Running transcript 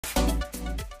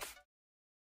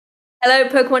Hello,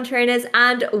 Pokemon trainers,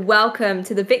 and welcome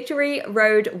to the Victory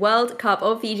Road World Cup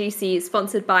of VGC,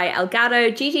 sponsored by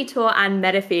Elgato, GG Tour, and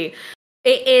Medify.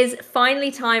 It is finally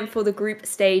time for the group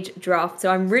stage draft, so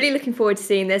I'm really looking forward to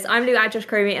seeing this. I'm Lou Josh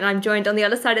Cromie, and I'm joined on the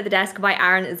other side of the desk by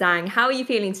Aaron Zhang. How are you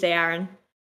feeling today, Aaron?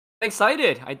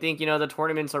 Excited. I think, the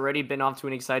tournament's already been off to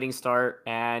an exciting start,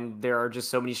 and there are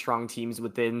just so many strong teams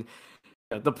within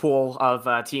the pool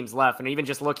of teams left. And even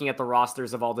just looking at the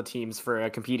rosters of all the teams for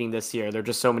competing this year, there are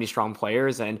just so many strong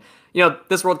players. And,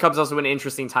 this World Cup is also an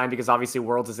interesting time because obviously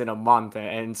Worlds is in a month.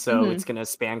 And so it's going to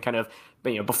span kind of,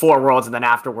 before Worlds and then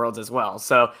after Worlds as well.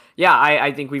 So, yeah,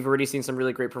 I think we've already seen some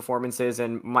really great performances.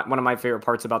 And one of my favorite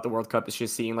parts about the World Cup is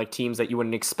just seeing like teams that you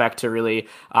wouldn't expect to really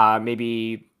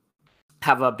maybe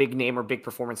have a big name or big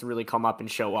performance and really come up and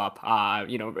show up,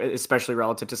 especially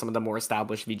relative to some of the more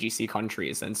established VGC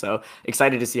countries. And so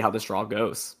excited to see how this draw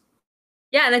goes.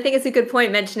 Yeah, and I think it's a good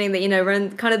point mentioning that, we're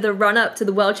in kind of the run up to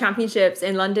the World Championships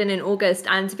in London in August,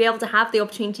 and to be able to have the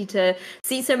opportunity to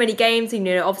see so many games and,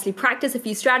 obviously practice a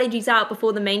few strategies out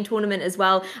before the main tournament as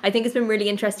well. I think it's been really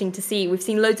interesting to see. We've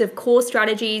seen loads of core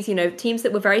strategies, teams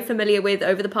that we're very familiar with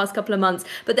over the past couple of months,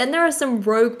 but then there are some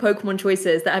rogue Pokemon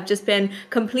choices that have just been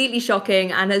completely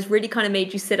shocking and has really kind of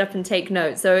made you sit up and take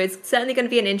note. So it's certainly going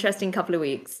to be an interesting couple of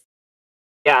weeks.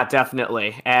 Yeah,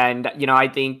 definitely. And, I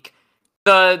think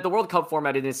the World Cup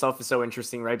format in itself is so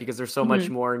interesting, right? Because there's so much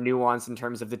more nuance in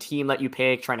terms of the team that you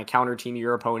pick, trying to counter team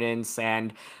your opponents,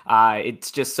 and it's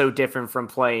just so different from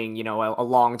playing, a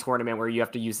long tournament where you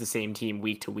have to use the same team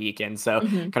week to week. And so,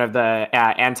 kind of the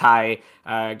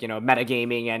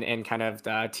metagaming and kind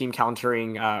of team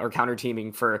countering or counter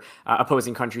teaming for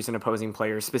opposing countries and opposing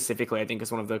players specifically, I think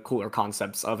is one of the cooler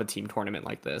concepts of a team tournament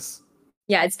like this.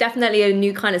 Yeah, it's definitely a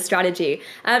new kind of strategy.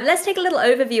 Let's take a little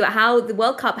overview at how the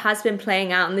World Cup has been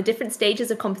playing out and the different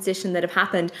stages of competition that have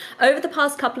happened. Over the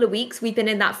past couple of weeks, we've been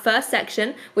in that first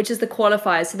section, which is the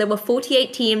qualifiers. So there were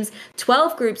 48 teams,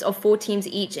 12 groups of 4 teams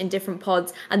each in different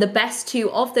pods, and the best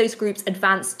 2 of those groups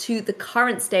advanced to the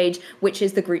current stage, which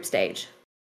is the group stage.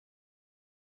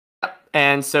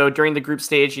 And so during the group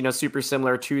stage, super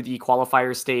similar to the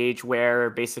qualifier stage where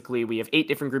basically we have 8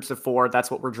 different groups of 4. That's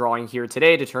what we're drawing here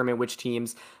today, determine which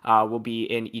teams will be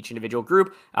in each individual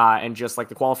group. And just like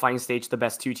the qualifying stage, the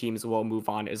best 2 teams will move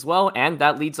on as well. And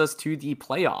that leads us to the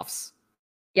playoffs.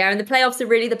 Yeah, and the playoffs are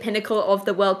really the pinnacle of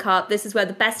the World Cup. This is where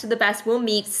the best of the best will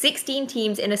meet 16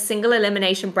 teams in a single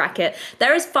elimination bracket.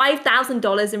 There is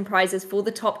 $5,000 in prizes for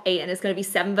the top 8, and it's going to be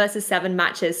 7 versus 7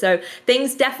 matches. So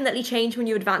things definitely change when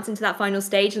you advance into that final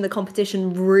stage, and the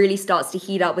competition really starts to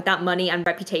heat up with that money and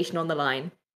reputation on the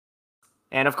line.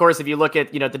 And of course, if you look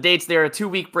at, the dates there, a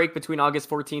 2-week break between August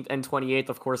 14th and 28th,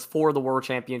 of course, for the World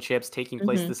Championships taking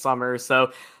place this summer.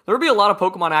 So there will be a lot of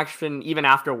Pokemon action even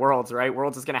after Worlds, right?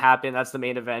 Worlds is going to happen. That's the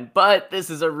main event. But this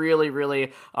is a really,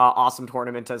 really awesome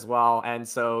tournament as well. And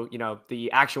so,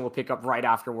 the action will pick up right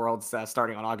after Worlds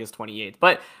starting on August 28th.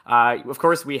 But of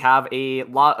course, we have a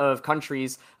lot of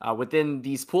countries within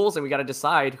these pools, and we got to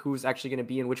decide who's actually going to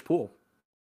be in which pool.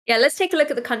 Yeah, let's take a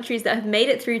look at the countries that have made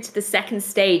it through to the second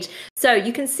stage. So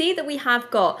you can see that we have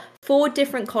got 4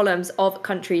 different columns of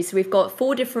countries. So we've got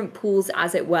 4 different pools,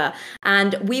 as it were.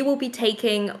 And we will be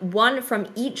taking 1 from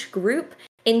each group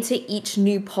into each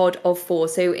new pod of 4.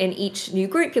 So in each new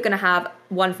group, you're going to have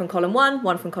 1 from column 1,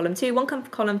 1 from column 2, 1 from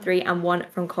column 3, and 1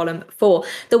 from column 4.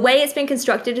 The way it's been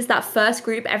constructed is that first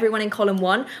group, everyone in column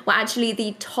 1, were actually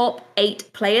the top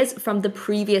 8 players from the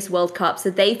previous World Cup. So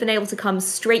they've been able to come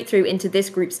straight through into this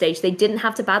group stage. They didn't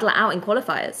have to battle it out in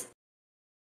qualifiers.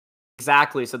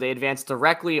 Exactly. So they advanced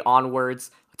directly onwards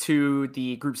to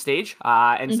the group stage.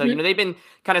 And so, they've been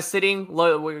kind of sitting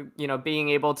low, being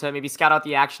able to maybe scout out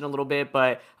the action a little bit,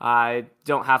 but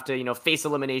don't have to, face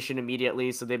elimination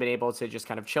immediately. So they've been able to just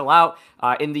kind of chill out.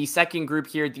 In the second group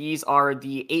here, these are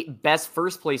the 8 best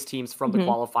first place teams from the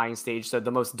qualifying stage. So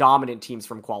the most dominant teams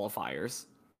from qualifiers.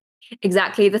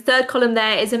 Exactly. The third column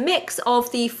there is a mix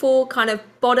of the 4 kind of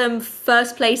bottom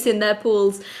first place in their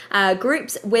pools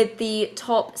groups with the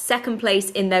top second place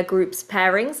in their groups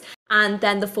pairings. And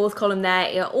then the fourth column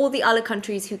there are all the other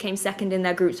countries who came second in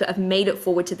their groups that have made it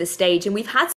forward to this stage. And we've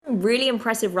had some really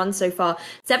impressive runs so far.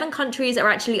 7 countries are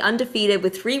actually undefeated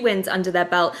with 3 wins under their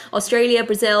belt. Australia,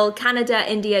 Brazil,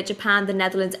 Canada, India, Japan, the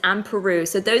Netherlands, and Peru.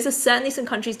 So those are certainly some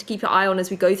countries to keep your eye on as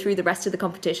we go through the rest of the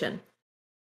competition.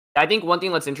 I think one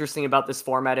thing that's interesting about this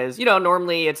format is,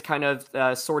 normally it's kind of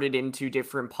sorted into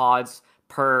different pods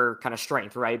per kind of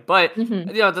strength, right? But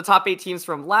Mhm. the top 8 teams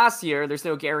from last year, there's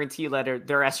no guarantee that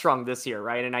they're as strong this year,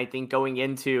 right? And I think going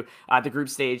into the group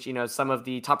stage, some of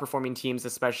the top performing teams,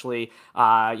 especially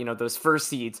those first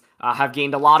seeds, have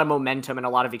gained a lot of momentum and a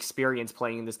lot of experience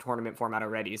playing in this tournament format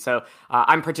already. So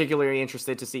I'm particularly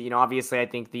interested to see. Obviously, I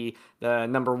think the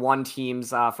number 1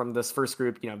 teams from this first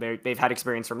group, they've had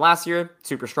experience from last year,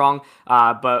 super strong.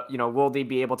 But will they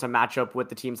be able to match up with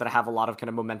the teams that have a lot of kind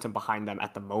of momentum behind them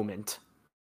at the moment?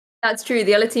 That's true.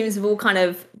 The other teams have all kind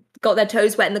of got their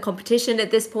toes wet in the competition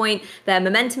at this point. Their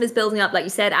momentum is building up, like you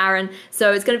said, Aaron.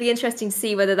 So it's going to be interesting to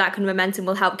see whether that kind of momentum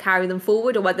will help carry them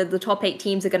forward, or whether the top 8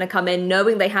 teams are going to come in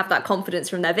knowing they have that confidence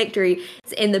from their victory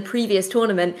in the previous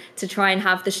tournament to try and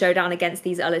have the showdown against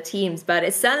these other teams. But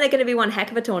it's certainly going to be one heck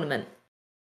of a tournament.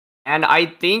 And I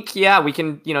think, yeah, we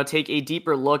can, take a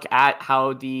deeper look at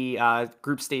how the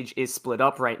group stage is split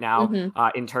up right now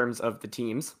in terms of the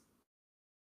teams.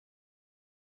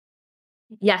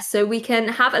 Yes, so we can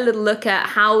have a little look at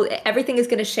how everything is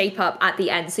going to shape up at the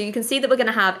end. So you can see that we're going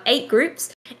to have 8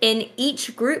 groups. In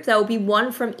each group, there will be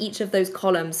 1 from each of those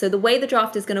columns. So the way the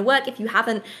draft is going to work, if you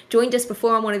haven't joined us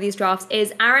before on one of these drafts,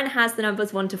 is Aaron has the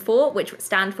numbers 1 to 4, which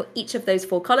stand for each of those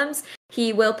 4 columns.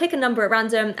 He will pick a number at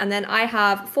random, and then I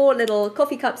have 4 little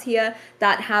coffee cups here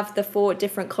that have the 4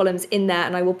 different columns in there,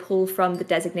 and I will pull from the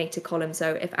designated column.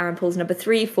 So if Aaron pulls number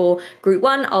 3 for group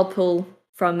 1, I'll pull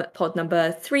from pod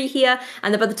number 3 here,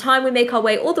 and then by the time we make our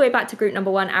way all the way back to group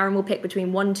number 1, Aaron will pick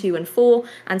between 1, 2, and 4,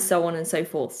 and so on and so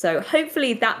forth. So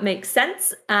hopefully that makes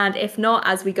sense, and if not,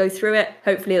 as we go through it,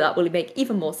 hopefully that will make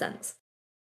even more sense.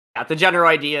 Yeah, the general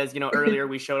idea is, earlier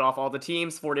we showed off all the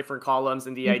teams, 4 different columns,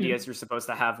 and the idea is you're supposed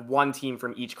to have 1 team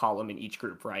from each column in each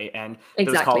group, right? And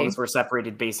those columns were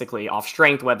separated basically off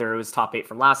strength, whether it was top 8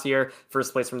 from last year,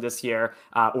 first place from this year,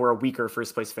 or a weaker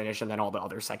first place finish, and then all the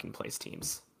other second place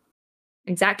teams.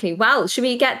 Exactly. Well, should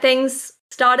we get things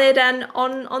started and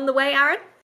on the way, Aaron?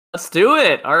 Let's do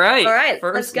it. All right. All right.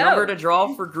 First number to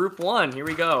draw for group 1. Here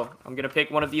we go. I'm going to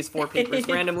pick one of these 4 papers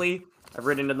randomly. I've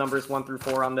written the numbers 1 through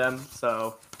 4 on them.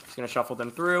 So I'm just going to shuffle them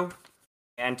through.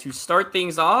 And to start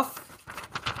things off,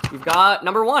 we've got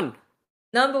number 1.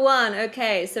 Number 1.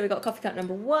 Okay. So we've got coffee cup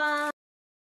number 1.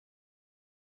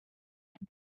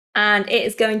 And it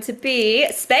is going to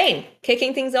be Spain.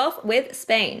 Kicking things off with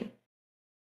Spain.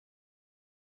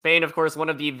 Spain, of course, one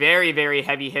of the very, very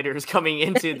heavy hitters coming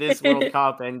into this World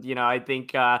Cup. And, I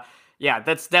think,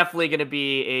 that's definitely going to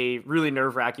be a really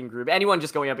nerve-wracking group. Anyone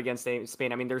just going up against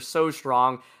Spain, I mean, they're so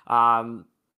strong,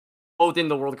 both in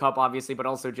the World Cup, obviously, but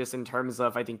also just in terms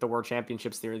of, I think, the World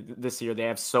Championships this year. They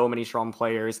have so many strong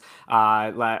players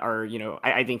that are,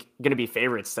 I think, going to be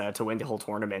favorites to win the whole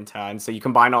tournament. And so you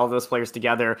combine all of those players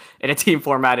together in a team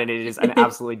format, and it is an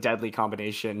absolutely deadly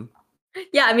combination.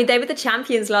 Yeah, I mean, they were the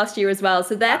champions last year as well.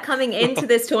 So they're coming into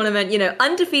this tournament,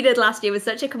 undefeated last year with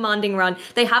such a commanding run.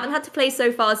 They haven't had to play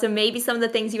so far. So maybe some of the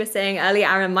things you were saying earlier,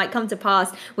 Aaron, might come to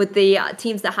pass with the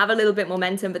teams that have a little bit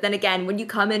momentum. But then again, when you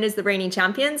come in as the reigning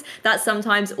champions, that's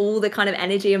sometimes all the kind of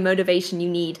energy and motivation you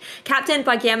need. Captained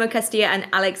by Guillermo Castilla and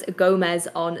Alex Gomez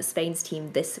on Spain's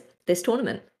team this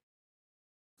tournament.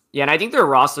 Yeah, and I think their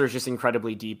roster is just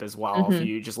incredibly deep as well. If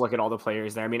you just look at all the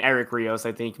players there, I mean, Eric Rios,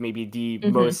 I think maybe the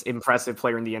most impressive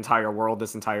player in the entire world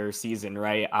this entire season,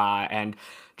 right? And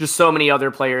just so many other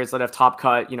players that have top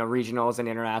cut, regionals and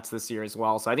internats this year as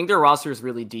well. So I think their roster is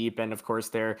really deep, and of course,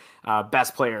 their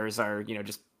best players are,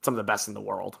 just some of the best in the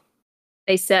world.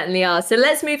 They certainly are. So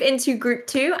let's move into Group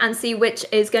 2 and see which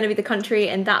is going to be the country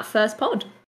in that first pod.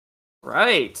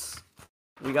 Right.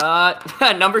 We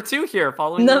got number 2 here,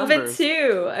 following number numbers.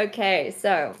 2. Okay,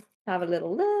 so have a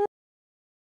little look.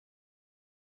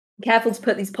 Careful to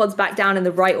put these pods back down in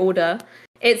the right order.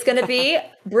 It's going to be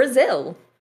Brazil.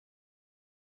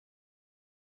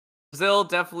 Brazil,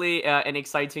 definitely an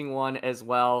exciting one as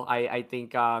well. I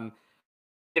think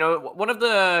one of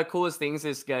the coolest things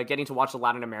is getting to watch the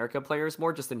Latin America players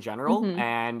more just in general.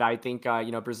 And I think,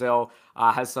 Brazil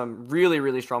has some really,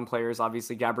 really strong players.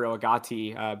 Obviously, Gabriel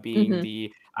Agati being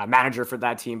the manager for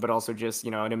that team, but also just,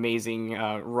 an amazing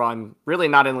run, really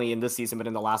not only in this season, but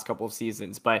in the last couple of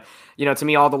seasons. But, to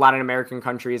me, all the Latin American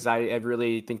countries, I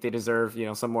really think they deserve,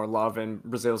 some more love. And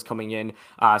Brazil's coming in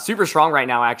super strong right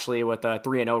now, actually, with a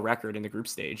 3-0 record in the group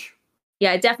stage.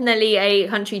 Yeah, definitely a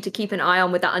country to keep an eye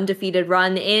on with that undefeated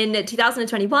run. In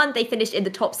 2021, they finished in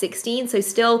the top 16, so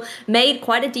still made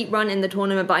quite a deep run in the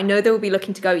tournament, but I know they will be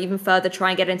looking to go even further, try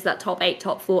and get into that top 8,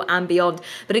 top 4, and beyond.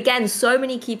 But again, so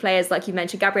many key players, like you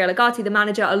mentioned, Gabriel Agati, the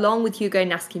manager, along with Hugo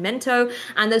Nascimento,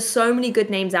 and there's so many good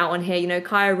names out on here. You know,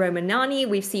 Kaya Romanani,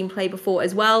 we've seen play before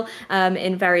as well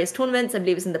in various tournaments. I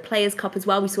believe it was in the Players' Cup as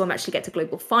well. We saw him actually get to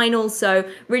global finals, so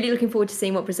really looking forward to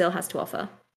seeing what Brazil has to offer.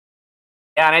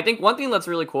 Yeah, and I think one thing that's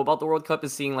really cool about the World Cup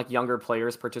is seeing like younger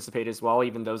players participate as well,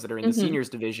 even those that are in the Hmm. seniors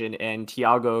division. And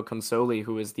Thiago Consoli,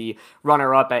 who is the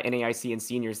runner-up at NAIC and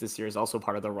seniors this year, is also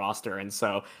part of the roster. And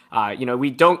so, we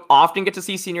don't often get to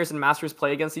see seniors and masters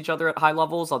play against each other at high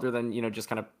levels, other than just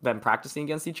kind of them practicing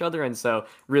against each other. And so,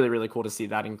 really, really cool to see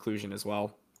that inclusion as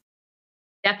well.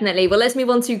 Definitely. Well, let's move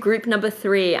on to group number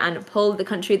 3 and pull the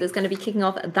country that's going to be kicking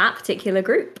off that particular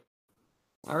group.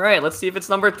 All right, let's see if it's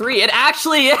number 3. It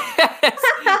actually is.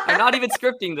 I'm not even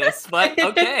scripting this, but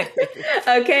okay.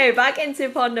 Okay, back into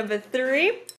pod number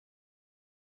 3.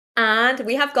 And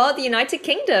we have got the United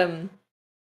Kingdom.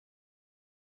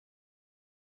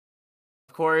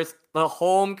 Of course, the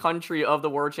home country of the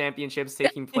World Championships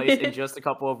taking place in just a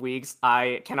couple of weeks.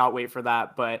 I cannot wait for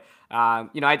that. But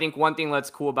I think one thing that's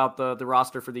cool about the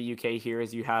roster for the UK here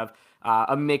is you have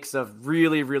a mix of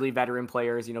really, really veteran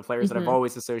players. Players that have Hmm.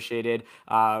 always associated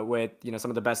with some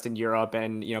of the best in Europe,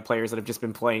 and players that have just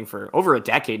been playing for over a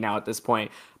decade now at this point.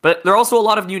 But there are also a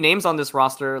lot of new names on this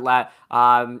roster that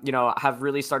have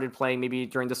really started playing maybe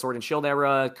during the Sword and Shield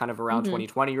era, kind of around Hmm.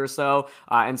 2020 or so.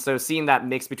 And so seeing that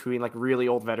mix between like really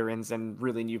old veterans and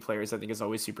really new players, I think is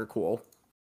always super cool.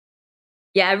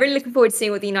 Yeah, really looking forward to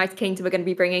seeing what the United Kingdom are going to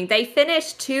be bringing. They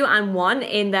finished 2-1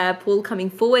 in their pool coming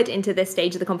forward into this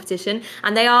stage of the competition,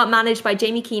 and they are managed by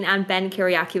Jamie Keane and Ben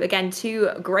Kiriakou. Again, two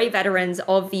great veterans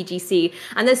of VGC.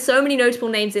 And there's so many notable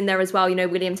names in there as well. You know,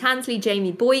 William Tansley,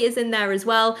 Jamie Boy is in there as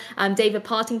well. David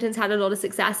Partington's had a lot of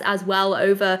success as well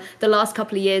over the last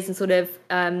couple of years and sort of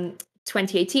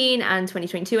 2018 and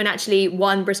 2022, and actually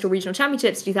won Bristol Regional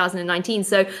Championships 2019.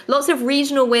 So lots of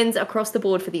regional wins across the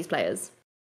board for these players.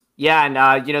 Yeah,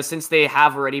 and since they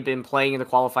have already been playing in the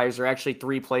qualifiers, there are actually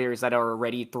 3 players that are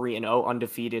already 3-0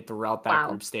 undefeated throughout that Wow.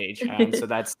 group stage. And so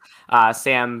that's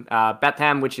Sam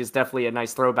Betham, which is definitely a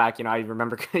nice throwback. I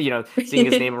remember seeing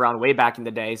his name around way back in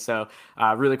the day. So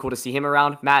really cool to see him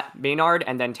around. Matt Maynard,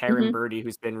 and then Taryn Hmm. Birdie,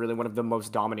 who's been really one of the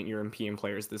most dominant European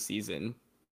players this season.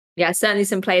 Yeah, certainly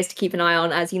some players to keep an eye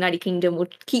on as United Kingdom will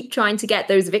keep trying to get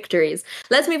those victories.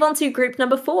 Let's move on to group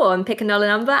number 4 and pick another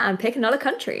number and pick another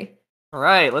country. All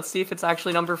right, let's see if it's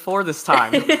actually number 4 this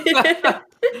time. No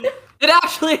It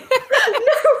actually. way.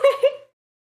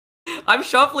 I'm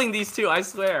shuffling these two. I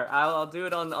swear. I'll do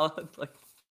it on like.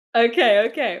 Okay,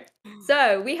 okay.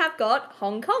 So we have got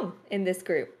Hong Kong in this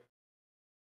group.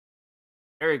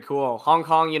 Very cool. Hong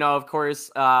Kong, of course,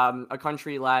 a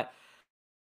country that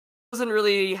doesn't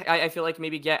really, I feel like,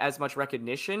 maybe get as much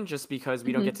recognition just because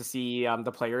we don't get Hmm. to see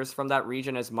the players from that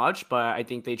region as much. But I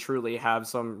think they truly have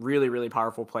some really, really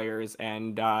powerful players.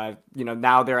 And,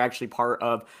 now they're actually part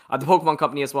of the Pokemon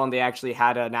Company as well. And they actually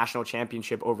had a national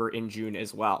championship over in June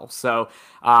as well. So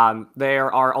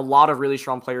there are a lot of really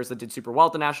strong players that did super well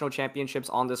at the national championships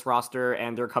on this roster.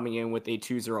 And they're coming in with a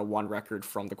 2-0-1 record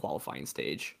from the qualifying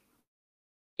stage.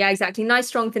 Yeah, exactly. Nice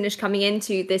strong finish coming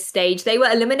into this stage. They were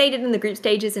eliminated in the group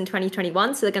stages in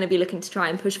 2021, so they're going to be looking to try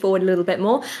and push forward a little bit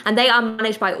more. And they are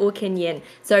managed by Orkin Yin.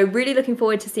 So really looking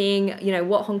forward to seeing,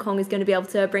 what Hong Kong is going to be able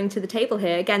to bring to the table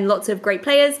here. Again, lots of great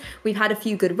players. We've had a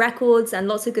few good records and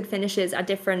lots of good finishes at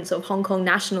different sort of Hong Kong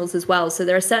nationals as well. So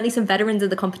there are certainly some veterans of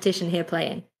the competition here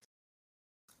playing.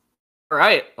 All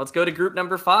right, let's go to group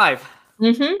number 5.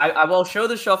 Hmm. I will show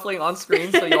the shuffling on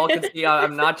screen so y'all can see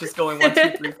I'm not just going 1,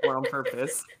 2, 3, 4 on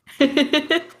purpose.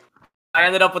 I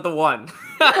ended up with the 1.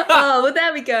 Oh, well,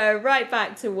 there we go. Right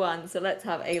back to 1. So let's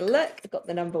have a look. I've got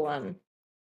the number 1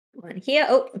 here.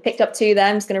 Oh, I picked up 2 there.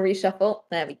 I'm just going to reshuffle.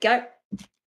 There we go.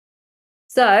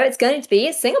 So it's going to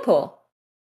be Singapore.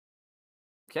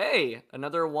 Okay,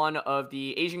 another one of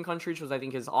the Asian countries, which I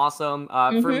think is awesome.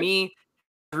 For Hmm. me,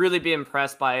 I've really been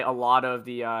impressed by a lot of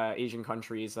the Asian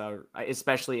countries,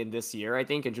 especially in this year, I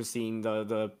think, and just seeing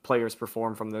the players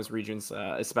perform from those regions,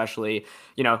 especially,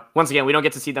 once again, we don't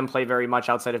get to see them play very much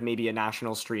outside of maybe a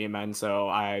national stream. And so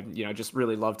I, just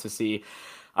really love to see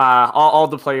all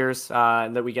the players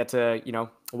that we get to,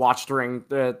 watch during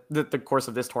the course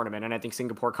of this tournament. And I think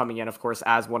Singapore coming in, of course,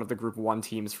 as one of the Group 1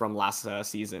 teams from last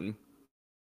season.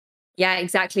 Yeah,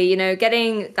 exactly.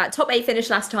 Getting that top 8 finish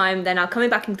last time, they're now coming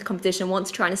back into the competition, want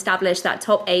to try and establish that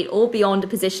top 8 or beyond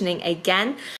positioning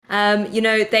again.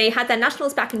 They had their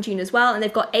nationals back in June as well, and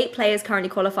they've got 8 players currently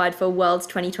qualified for Worlds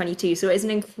 2022. So it is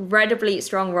an incredibly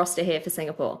strong roster here for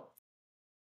Singapore.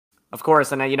 Of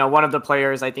course, and one of the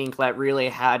players I think that really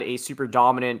had a super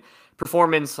dominant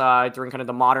performance during kind of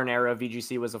the modern era of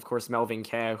VGC was, of course, Melvin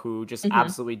Keh, who just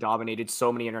absolutely dominated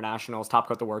so many internationals, top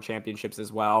cut the World Championships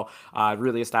as well.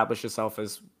 Really established himself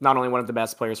as not only one of the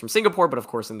best players from Singapore, but of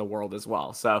course in the world as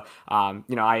well. So,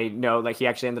 I know like he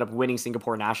actually ended up winning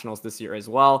Singapore Nationals this year as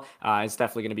well. It's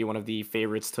definitely going to be one of the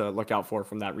favorites to look out for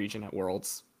from that region at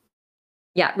Worlds.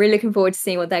 Yeah, really looking forward to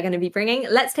seeing what they're going to be bringing.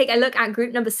 Let's take a look at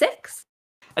group number 6.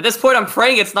 At this point, I'm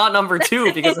praying it's not number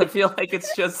 2 because I feel like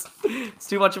it's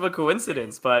too much of a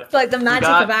coincidence. But it's like the magic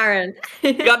of Aaron.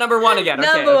 We got number 1 again.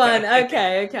 Number one.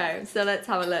 Okay. So let's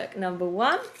have a look. Number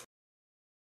 1.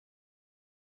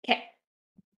 Okay.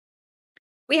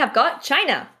 We have got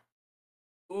China.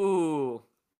 Ooh.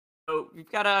 So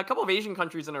we've got a couple of Asian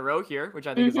countries in a row here, which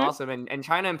I think is awesome. And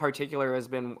China in particular has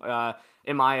been,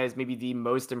 in my eyes, maybe the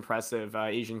most impressive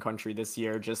Asian country this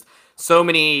year. Just so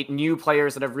many new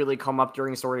players that have really come up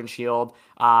during Sword and Shield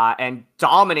and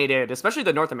dominated, especially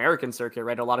the North American circuit,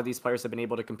 right? A lot of these players have been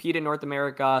able to compete in North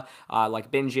America,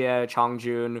 like Binjie,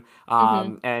 Chongjun,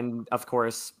 and of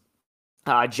course,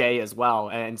 Jay as well.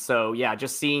 And so, yeah,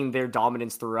 just seeing their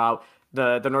dominance throughout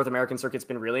the North American circuit's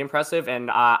been really impressive. And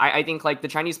I think like the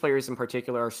Chinese players in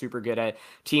particular are super good at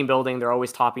team building. They're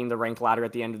always topping the ranked ladder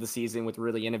at the end of the season with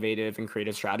really innovative and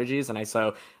creative strategies. And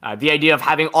the idea of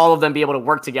having all of them be able to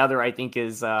work together, I think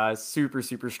is super,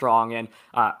 super strong. And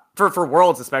for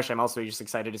Worlds especially, I'm also just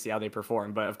excited to see how they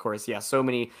perform. But of course, yeah, so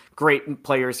many great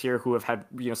players here who have had,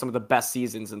 some of the best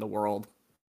seasons in the world.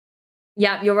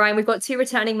 Yeah, you're right. We've got 2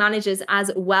 returning managers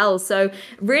as well. So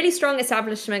really strong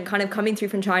establishment kind of coming through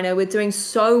from China. We're doing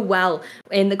so well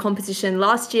in the competition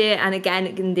last year and again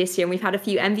in this year. And we've had a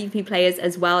few MVP players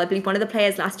as well. I believe one of the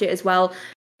players last year as well,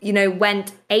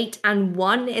 went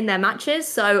 8-1 in their matches.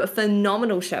 So a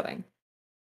phenomenal showing.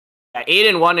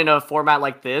 8-1 in a format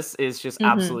like this is just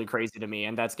absolutely crazy to me,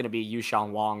 and that's going to be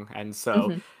Yushang Wang. And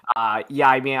so, yeah,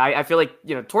 I mean, I feel like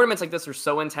tournaments like this are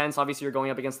so intense. Obviously, you're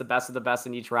going up against the best of the best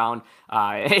in each round.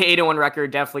 8-1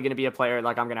 record, definitely going to be a player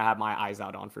like I'm going to have my eyes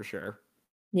out on for sure.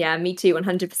 Yeah, me too,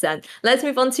 100%. Let's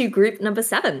move on to group number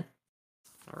 7.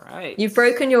 All right, you've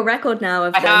broken your record now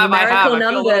of numerical numbers. I feel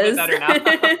a little bit better now.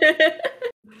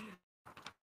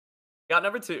 Got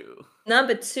number 2.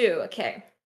 Number 2. Okay.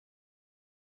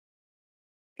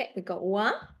 Okay, we've got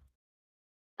 1.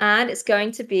 And it's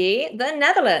going to be the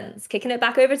Netherlands, kicking it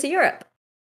back over to Europe.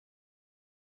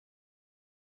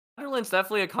 Netherlands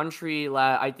definitely a country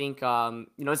that I think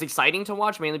is exciting to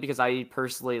watch, mainly because I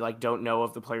personally don't know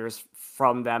of the players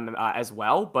from them as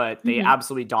well, but they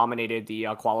absolutely dominated the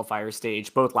qualifier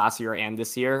stage both last year and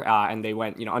this year, and they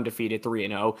went undefeated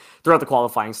 3-0 throughout the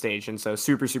qualifying stage, and so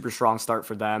super strong start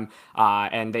for them,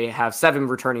 and they have 7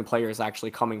 returning players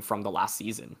actually coming from the last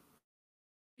season.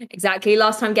 Exactly.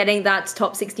 Last time getting that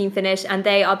top 16 finish, and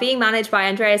they are being managed by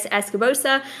Andreas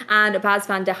Escobosa and Bas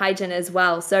van der Heijden as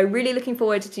well. So really looking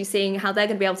forward to seeing how they're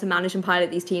going to be able to manage and pilot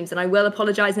these teams. And I will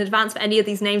apologize in advance for any of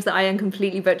these names that I am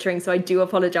completely butchering. So I do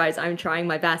apologize. I'm trying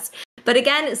my best. But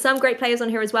again, some great players on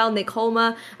here as well. Nick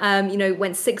Holmer, went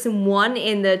 6-1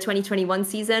 in the 2021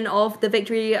 season of the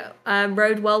Victory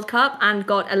Road World Cup and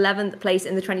got 11th place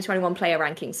in the 2021 player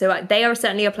ranking. So they are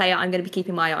certainly a player I'm going to be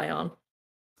keeping my eye on.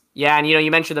 Yeah, and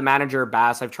you mentioned the manager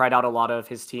Bass. I've tried out a lot of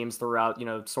his teams throughout,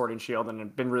 Sword and Shield, and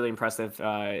have been really impressive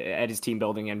at his team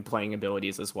building and playing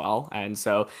abilities as well. And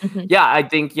so, yeah, I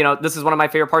think this is one of my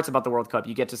favorite parts about the World Cup.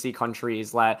 You get to see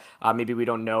countries that maybe we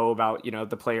don't know about,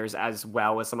 the players as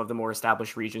well as some of the more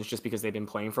established regions, just because they've been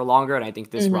playing for longer. And I think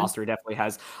this roster definitely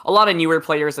has a lot of newer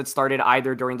players that started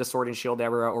either during the Sword and Shield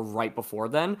era or right before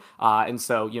then. And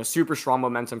so, super strong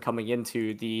momentum coming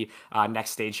into the next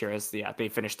stage here as they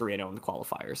finished 3-0 in the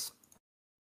qualifiers.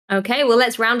 Okay, well,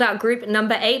 let's round out group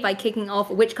number 8 by kicking off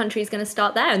which country is going to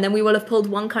start there. And then we will have pulled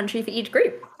 1 country for each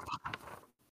group.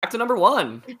 Back to number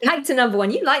 1. Back to number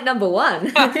 1. You like number 1.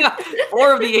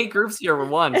 4 of the 8 groups here were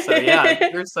 1. So,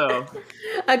 yeah, sure so.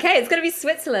 Okay, it's going to be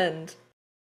Switzerland.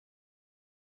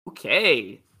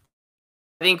 Okay.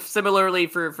 I think similarly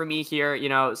for me here,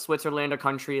 Switzerland, a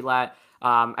country that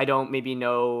I don't maybe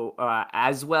know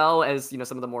as well as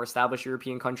some of the more established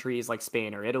European countries like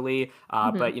Spain or Italy,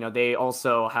 but they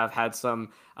also have had some.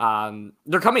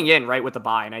 They're coming in right with the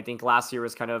bye, and I think last year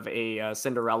was kind of a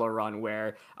Cinderella run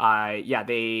where,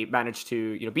 they managed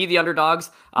to be the underdogs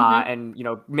and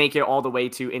make it all the way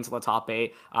to into the top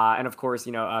 8, and of course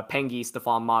Pengi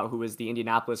Stefan Mott, who is the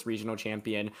Indianapolis regional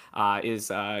champion, is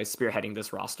spearheading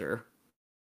this roster.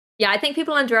 Yeah, I think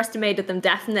people underestimated them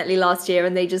definitely last year,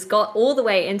 and they just got all the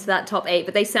way into that top 8,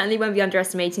 but they certainly won't be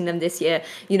underestimating them this year.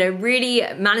 Really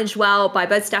managed well by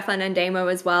both Stefan and Damo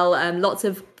as well. Lots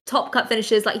of top cut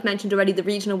finishes, like you mentioned already, the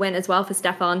regional win as well for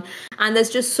Stefan. And there's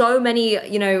just so many,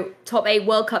 top 8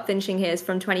 World Cup finishing here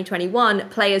from 2021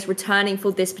 players returning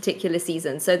for this particular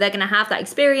season. So they're going to have that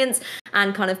experience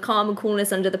and kind of calm and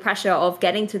coolness under the pressure of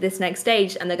getting to this next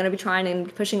stage, and they're going to be trying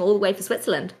and pushing all the way for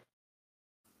Switzerland.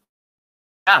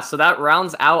 Yeah, so that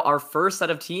rounds out our first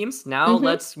set of teams. Now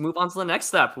let's move on to the next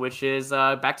step, which is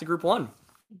back to Group 1.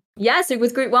 Yeah, so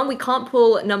with Group 1, we can't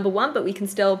pull number 1, but we can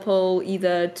still pull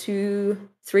either 2,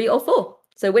 3, or 4.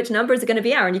 So which number is it going to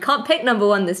be, Aaron? You can't pick number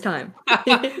 1 this time.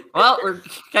 Well, we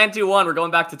can't do 1. We're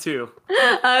going back to 2.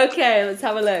 Okay, let's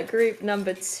have a look. Group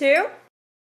number 2.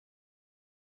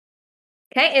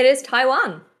 Okay, it is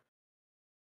Taiwan.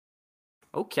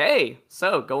 Okay,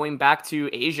 so going back to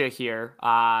Asia here,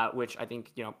 which I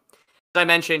think, as I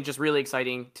mentioned, just really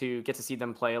exciting to get to see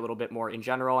them play a little bit more in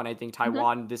general. And I think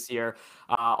Taiwan this year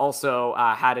also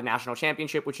had a national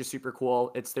championship, which is super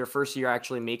cool. It's their first year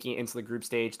actually making it into the group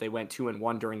stage. They went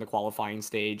 2-1 during the qualifying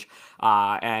stage.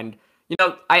 And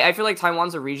I feel like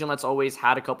Taiwan's a region that's always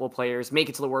had a couple of players make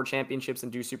it to the World Championships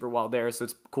and do super well there. So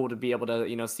it's cool to be able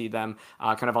to, see them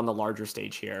kind of on the larger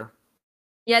stage here.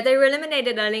 Yeah, they were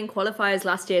eliminated early in qualifiers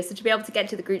last year, so to be able to get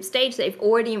to the group stage, they've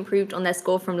already improved on their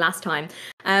score from last time.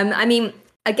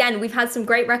 Again, we've had some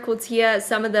great records here.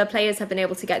 Some of the players have been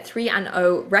able to get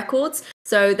 3-0 records,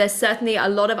 so there's certainly a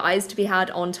lot of eyes to be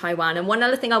had on Taiwan. And one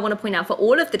other thing I want to point out for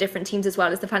all of the different teams as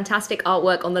well is the fantastic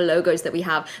artwork on the logos that we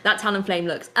have. That Talonflame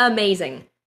looks amazing.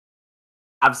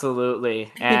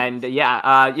 Absolutely. And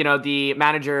the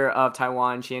manager of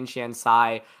Taiwan, Qian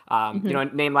Sai, a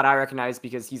name that I recognize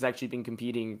because he's actually been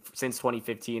competing since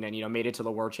 2015 and, made it to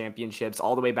the World Championships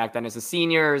all the way back then as a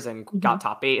seniors and got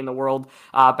top 8 in the world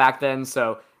back then.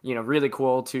 So, really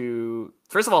cool to,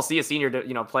 first of all, see a senior,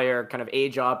 player kind of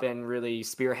age up and really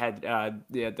spearhead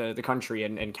the country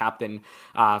and captain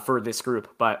for this group.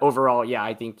 But overall, yeah,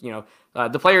 I think,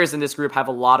 the players in this group have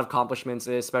a lot of accomplishments,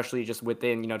 especially just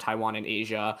within, Taiwan and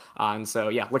Asia. And so,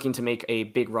 yeah, looking to make a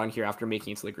big run here after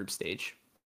making it to the group stage.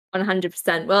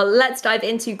 100%. Well, let's dive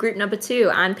into group number 2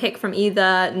 and pick from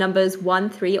either numbers 1,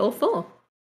 3, or 4.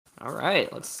 All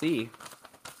right, let's see.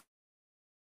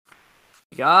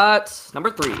 We got number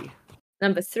 3.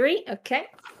 Number 3, okay.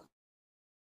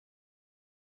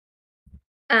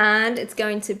 And it's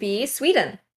going to be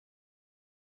Sweden.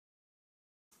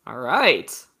 All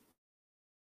right.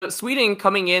 Sweden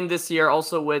coming in this year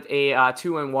also with a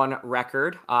 2-1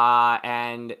 record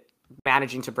and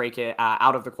managing to break it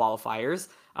out of the qualifiers.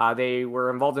 They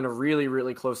were involved in a really,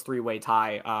 really close 3-way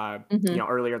tie,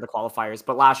 earlier in the qualifiers.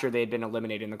 But last year they had been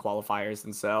eliminated in the qualifiers,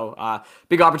 and so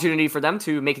big opportunity for them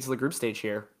to make it to the group stage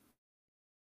here.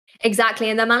 Exactly,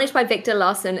 and they're managed by Victor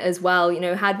Larsen as well.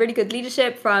 Had really good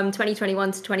leadership from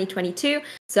 2021 to 2022,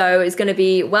 so it's going to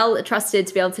be well trusted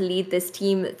to be able to lead this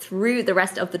team through the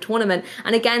rest of the tournament.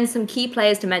 And again, some key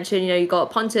players to mention. You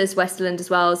got Pontus Westerland as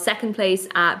well, second place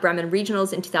at Bremen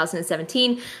Regionals in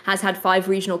 2017, has had 5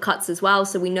 regional cuts as well.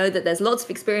 So we know that there's lots of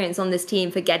experience on this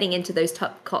team for getting into those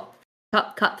top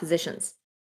cut positions.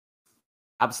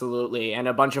 Absolutely. And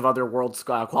a bunch of other world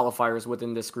qualifiers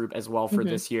within this group as well for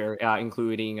this year,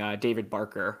 including David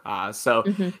Barker.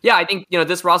 Yeah, I think,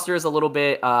 this roster is a little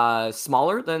bit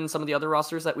smaller than some of the other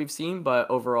rosters that we've seen. But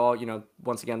overall,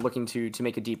 once again, looking to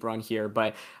make a deep run here.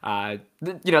 But,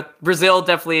 Brazil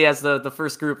definitely as the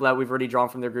first group that we've already drawn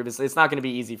from their group, it's not going to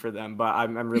be easy for them. But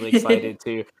I'm really excited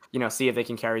to, see if they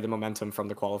can carry the momentum from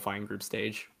the qualifying group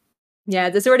stage.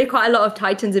 Yeah, there's already quite a lot of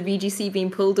Titans of VGC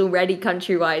being pulled already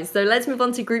country-wise. So let's move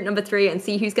on to group number 3 and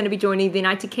see who's going to be joining the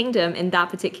United Kingdom in that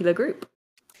particular group.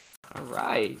 All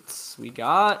right. We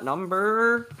got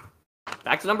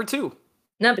back to number 2.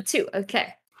 Number 2,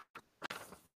 okay.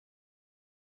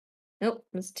 Nope,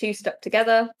 there's 2 stuck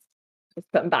together. Let's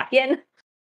put them back in.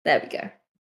 There we go.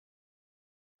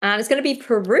 And it's going to be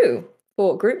Peru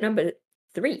for group number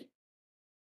 3.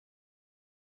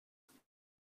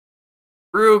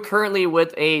 Peru currently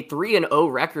with a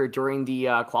 3-0 record during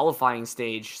the qualifying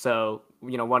stage. So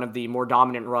one of the more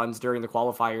dominant runs during the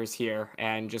qualifiers here,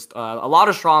 and just a lot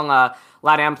of strong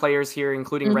LATAM players here,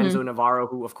 including Renzo Navarro,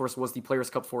 who of course was the Players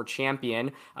Cup 4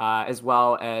 champion, as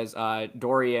well as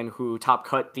Dorian, who top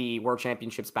cut the World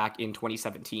Championships back in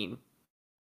 2017.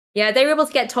 Yeah, they were able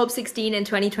to get top 16 in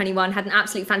 2021, had an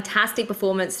absolute fantastic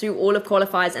performance through all of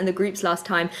qualifiers and the groups last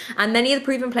time. And many of the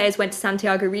proven players went to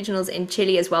Santiago Regionals in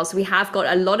Chile as well. So we have got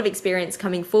a lot of experience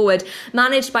coming forward,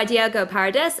 managed by Diego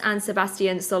Paredes and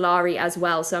Sebastian Solari as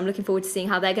well. So I'm looking forward to seeing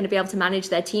how they're going to be able to manage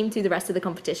their team through the rest of the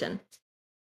competition.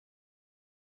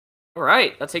 All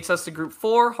right, that takes us to Group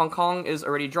 4. Hong Kong is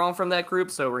already drawn from that group,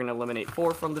 so we're going to eliminate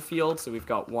 4 from the field. So we've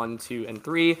got 1, 2, and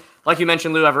 3. Like you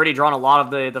mentioned, Lou, I've already drawn a lot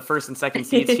of the first and second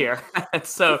seeds here.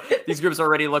 So these groups are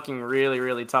already looking really,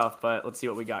 really tough, but let's see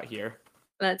what we got here.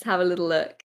 Let's have a little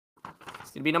look.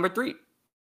 It's going to be number 3.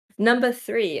 Number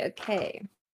 3, okay.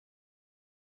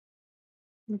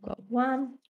 We've got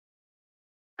 1.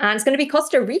 And it's going to be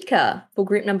Costa Rica for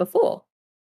group number 4.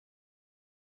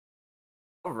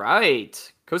 All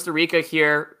right. Costa Rica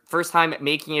here, first time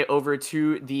making it over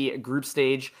to the group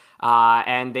stage,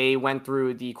 and they went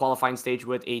through the qualifying stage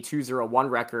with a 2-0-1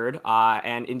 record,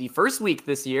 and in the first week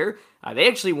this year, they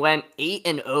actually went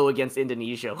 8-0 against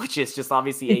Indonesia, which is just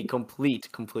obviously a complete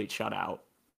shutout.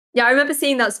 Yeah, I remember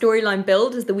seeing that storyline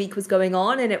build as the week was going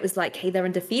on, and it was like, hey, they're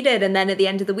undefeated. And then at the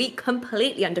end of the week,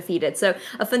 completely undefeated. So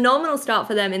a phenomenal start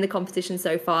for them in the competition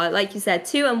so far. Like you said,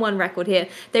 2-1 record here.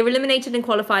 They were eliminated in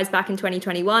qualifiers back in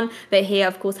 2021, but here,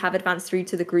 of course, have advanced through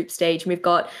to the group stage. And we've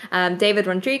got David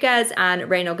Rodriguez and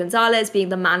Reynald Gonzalez being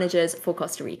the managers for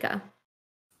Costa Rica.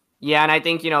 Yeah, and I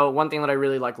think, one thing that I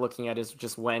really like looking at is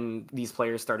just when these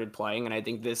players started playing, and I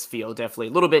think this field definitely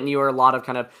a little bit newer, a lot of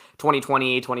kind of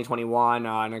 2020, 2021,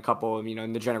 and a couple of,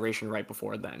 in the generation right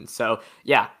before then. So,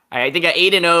 yeah, I think at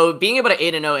 8-0, being able to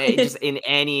 8-0 just in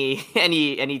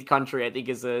any country, I think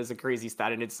is a crazy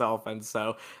stat in itself. And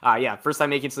so, yeah, first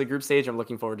time making it to the group stage, I'm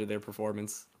looking forward to their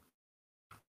performance.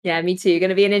 Yeah, me too. Going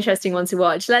to be an interesting one to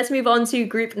watch. Let's move on to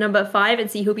group number 5 and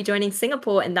see who'll be joining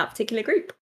Singapore in that particular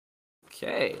group.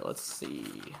 Okay, let's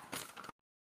see.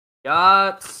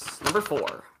 Got number 4.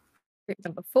 Group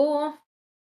number 4.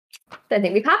 Don't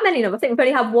think we've had many numbers. I think we've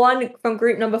only had one from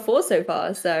group number 4 so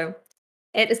far. So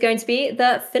it is going to be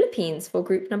the Philippines for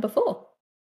group number 4.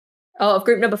 Oh, of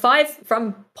group number 5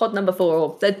 from pod number 4.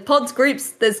 Or the pods,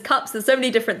 groups, there's cups, there's so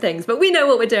many different things. But we know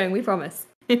what we're doing, we promise.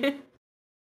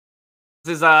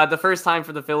 This is the first time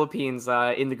for the Philippines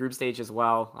in the group stage as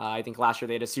well. I think last year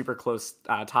they had a super close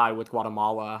tie with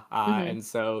Guatemala. And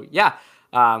so, yeah,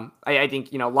 I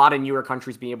think, a lot of newer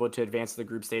countries being able to advance to the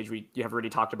group stage. You have already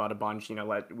talked about a bunch,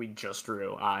 we just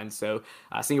drew. And so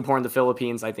Singapore and the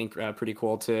Philippines, I think pretty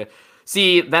cool to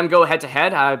see them go head to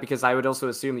head, because I would also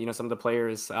assume, some of the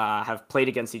players have played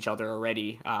against each other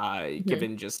already,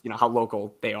 given just, how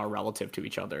local they are relative to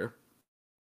each other.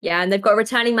 Yeah, and they've got a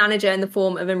returning manager in the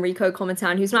form of Enrico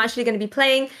Comitan, who's not actually going to be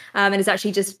playing and is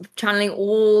actually just channeling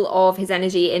all of his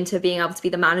energy into being able to be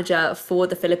the manager for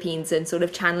the Philippines and sort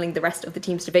of channeling the rest of the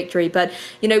teams to victory. But,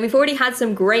 we've already had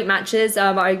some great matches.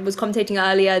 I was commentating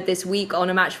earlier this week on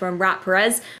a match from Rat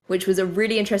Perez, which was a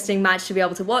really interesting match to be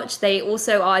able to watch. They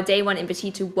also are day one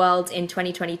invitee to Worlds in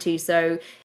 2022. So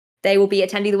they will be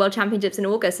attending the World Championships in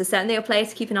August. So certainly a player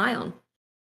to keep an eye on.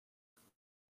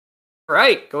 All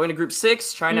right, going to group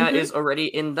 6. China is already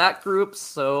in that group,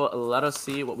 so let us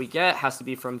see what we get. Has to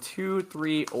be from 2,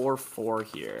 3, or 4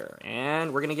 here.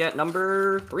 And we're going to get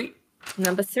number 3.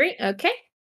 Number 3, okay.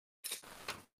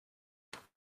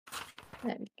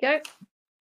 There we go.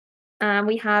 And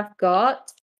we have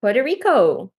got Puerto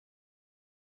Rico.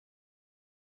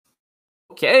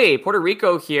 Okay, Puerto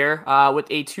Rico here with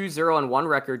a 2-0-1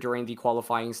 record during the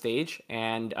qualifying stage,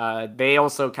 and they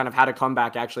also kind of had a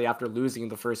comeback actually after losing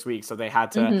the first week, so they had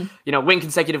to win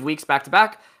consecutive weeks back to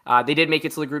back. They did make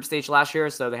it to the group stage last year,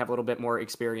 so they have a little bit more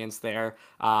experience there.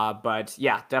 But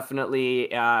yeah, definitely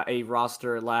a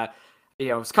roster that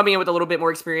is coming in with a little bit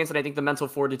more experience, and I think the mental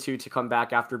fortitude to come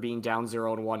back after being down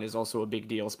 0-1 is also a big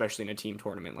deal, especially in a team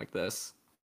tournament like this.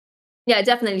 Yeah,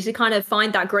 definitely. To kind of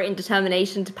find that grit and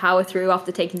determination to power through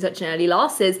after taking such an early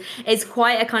loss is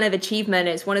quite a kind of achievement.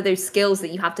 It's one of those skills that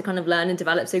you have to kind of learn and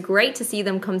develop. So great to see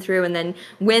them come through and then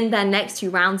win their next 2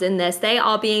 rounds in this. They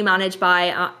are being managed by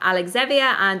Alex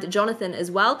Xavier and Jonathan as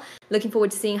well. Looking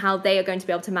forward to seeing how they are going to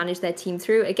be able to manage their team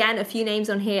through. Again, a few names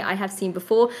on here I have seen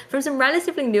before from some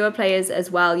relatively newer players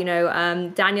as well.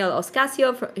 Daniel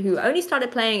Oscasio, who only started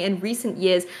playing in recent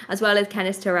years, as well as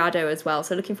Kenneth Tirado as well.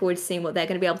 So looking forward to seeing what they're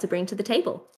going to be able to bring to the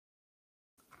table.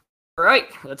 All right,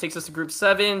 that takes us to group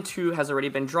 7. 2 has already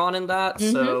been drawn in that,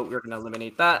 so we're going to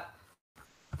eliminate that.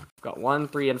 Got 1,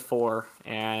 3, and 4.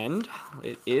 And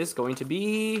it is going to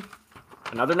be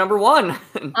another number 1.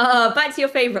 Back to your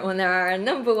favorite one there, Aaron.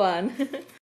 Number 1.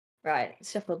 Right,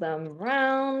 shuffle them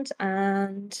around,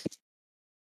 and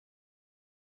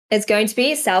it's going to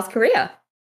be South Korea.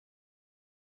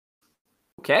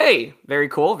 Okay, very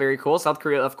cool, very cool. South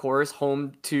Korea, of course,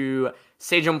 home to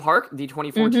Sejong Park, the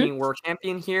 2014 world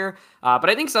champion here.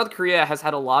 But I think South Korea has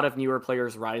had a lot of newer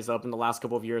players rise up in the last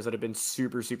couple of years that have been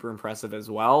super, super impressive as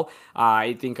well.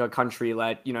 I think a country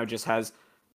that, just has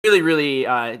really, really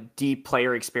deep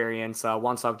player experience.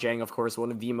 Won-Seok Jang, of course, one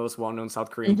of the most well-known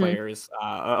South Korean players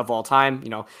of all time.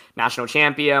 National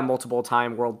champion,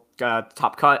 multiple-time world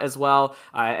top cut as well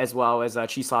as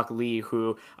Chiseok Lee,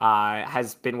 who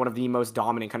has been one of the most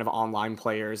dominant kind of online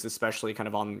players, especially kind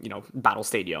of on Battle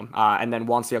Stadium. And then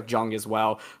Won-Seok Jung as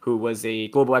well, who was a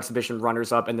global exhibition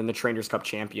runners-up and then the Trainers Cup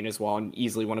champion as well, and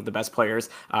easily one of the best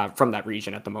players from that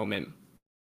region at the moment.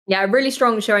 Yeah, really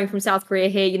strong showing from South Korea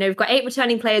here. We've got 8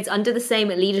 returning players under the same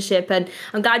leadership, and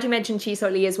I'm glad you mentioned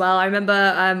Chiseok Lee as well. I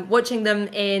remember watching them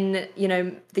in,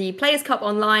 the Players Cup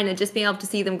online and just being able to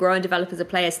see them grow and develop as a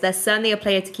player. So they're certainly a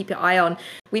player to keep your eye on.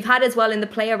 We've had as well in the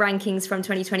player rankings from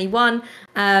 2021,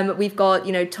 we've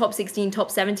got, top 16,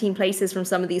 top 17 places from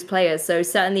some of these players. So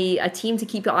certainly a team to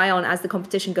keep your eye on as the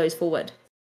competition goes forward.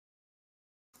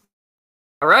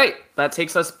 All right, that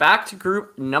takes us back to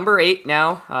group number 8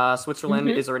 now. Switzerland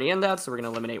is already in that, so we're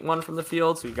going to eliminate 1 from the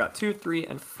field. So we've got 2, 3,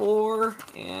 and 4,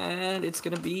 and it's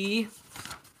going to be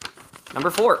number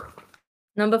 4.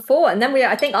 Number 4, and then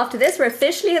I think after this, we're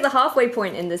officially at the halfway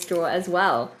point in this draw as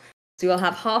well. So we'll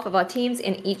have half of our teams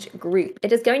in each group.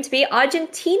 It is going to be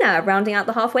Argentina rounding out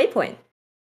the halfway point.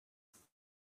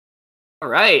 All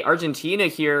right, Argentina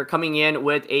here coming in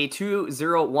with a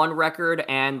 2-0-1 record,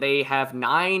 and they have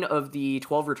 9 of the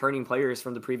 12 returning players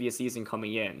from the previous season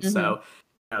coming in. So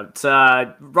it's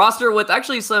a roster with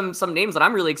actually some names that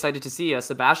I'm really excited to see.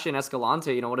 Sebastian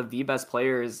Escalante, one of the best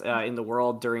players in the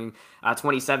world during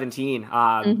 2017.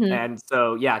 And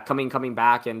so, yeah, coming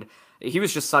back, and he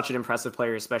was just such an impressive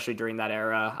player, especially during that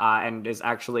era, and is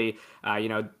actually,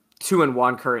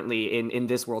 2-1 currently in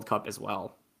this World Cup as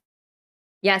well.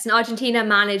 Yes, and Argentina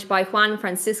managed by Juan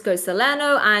Francisco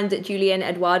Salerno and Julian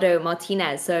Eduardo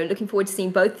Martinez. So looking forward to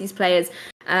seeing both these players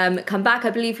come back.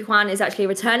 I believe Juan is actually a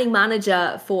returning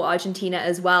manager for Argentina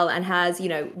as well, and has,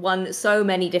 won so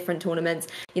many different tournaments.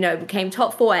 Became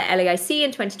top 4 at LAIC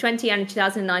in 2020, and in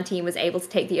 2019 was able to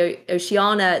take the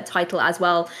Oceania title as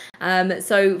well.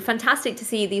 So fantastic to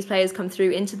see these players come through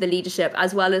into the leadership,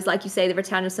 as well as, like you say, the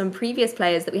return of some previous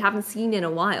players that we haven't seen in a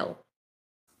while.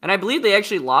 And I believe they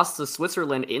actually lost to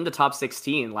Switzerland in the top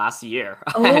 16 last year.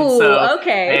 Oh, so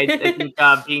okay. I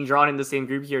think being drawn in the same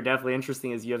group here definitely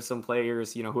interesting, as you have some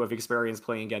players, who have experience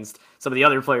playing against some of the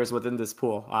other players within this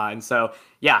pool. And so,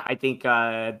 yeah, I think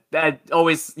that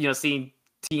always, seeing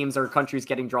teams or countries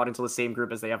getting drawn into the same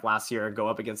group as they have last year and go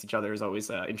up against each other is always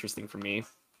interesting for me.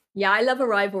 Yeah, I love a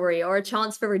rivalry or a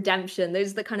chance for redemption.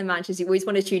 Those are the kind of matches you always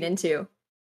want to tune into.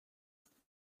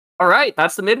 All right,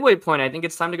 that's the midway point. I think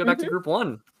it's time to go back to Group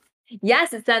 1.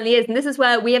 Yes, it certainly is. And this is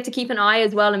where we have to keep an eye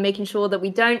as well, and making sure that we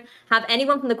don't have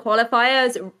anyone from the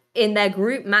qualifiers in their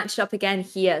group matched up again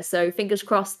here. So fingers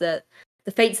crossed that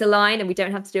the fates align and we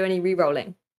don't have to do any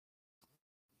re-rolling.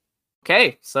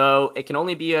 Okay, so it can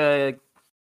only be a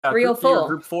 3 or 4.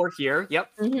 Group 4 here. Yep,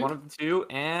 one of the 2.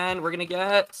 And we're going to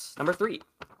get number 3.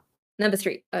 Number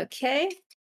 3. Okay.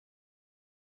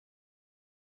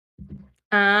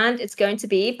 And it's going to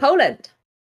be Poland.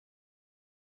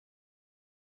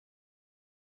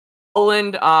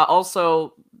 Poland,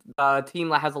 also a team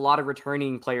that has a lot of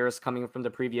returning players coming from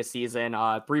the previous season.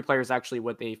 3 players actually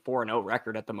with a 4-0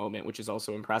 record at the moment, which is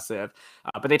also impressive.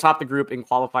 But they topped the group in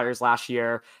qualifiers last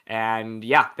year, and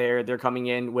yeah, they're coming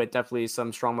in with definitely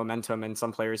some strong momentum and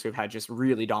some players who've had just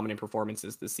really dominant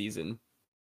performances this season.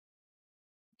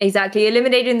 Exactly.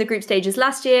 Eliminated in the group stages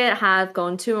last year, have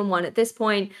gone 2-1 at this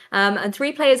point. And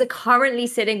 3 players are currently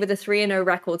sitting with a 3-0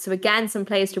 record. So again, some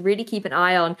players to really keep an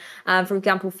eye on. For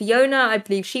example, Fiona, I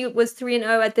believe she was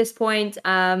 3-0 at this point.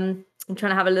 I'm trying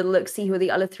to have a little look, see who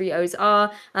the other 3-0s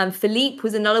are. Philippe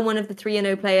was another one of the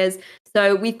 3-0 players.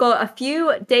 So we've got a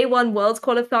few day 1 Worlds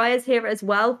qualifiers here as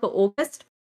well for August.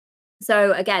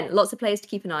 So again, lots of players to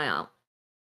keep an eye out.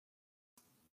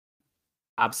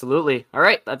 Absolutely. All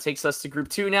right, that takes us to Group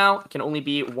 2 now. It can only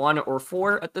be 1 or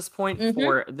 4 at this point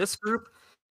for this group.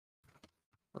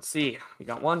 Let's see. We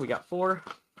got 1, we got 4.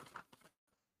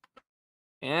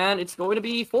 And it's going to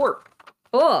be 4.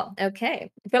 4.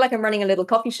 Okay. I feel like I'm running a little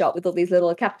coffee shop with all these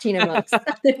little cappuccino mugs.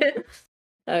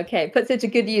 Okay, puts it to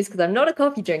good use because I'm not a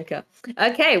coffee drinker.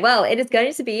 Okay, well, it is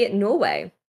going to be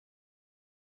Norway.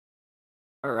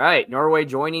 All right, Norway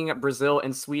joining Brazil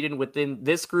and Sweden within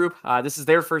this group. This is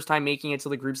their first time making it to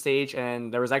the group stage,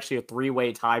 and there was actually a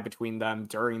three-way tie between them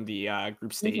during the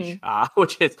group stage,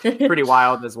 which is pretty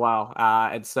wild as well.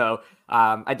 And so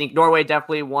I think Norway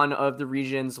definitely one of the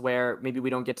regions where maybe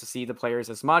we don't get to see the players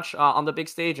as much on the big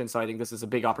stage, and so I think this is a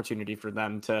big opportunity for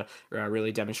them to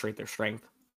really demonstrate their strength.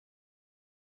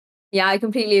 Yeah, I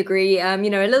completely agree. A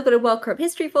little bit of World Cup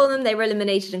history for them. They were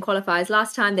eliminated in qualifiers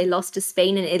last time. They lost to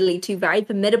Spain and Italy, two very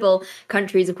formidable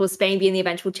countries. Of course, Spain being the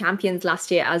eventual champions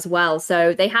last year as well.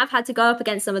 So they have had to go up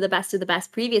against some of the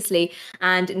best previously,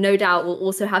 and no doubt will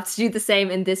also have to do the same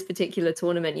in this particular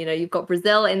tournament. You've got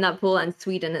Brazil in that pool and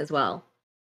Sweden as well.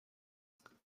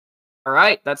 All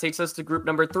right, that takes us to group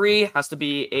number 3. Has to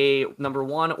be a number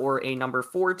 1 or a number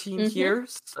 4 team here.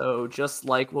 So just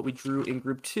like what we drew in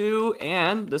group 2,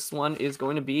 and this one is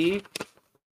going to be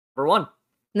number 1.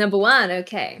 Number 1,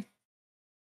 okay.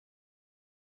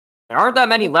 There aren't that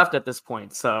many left at this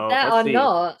point, so there let's are see.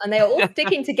 not, and they are all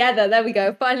sticking together. There we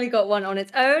go. Finally got one on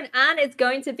its own, and it's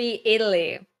going to be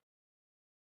Italy.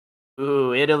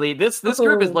 Ooh, Italy. This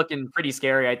group is looking pretty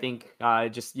scary, I think.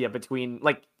 Between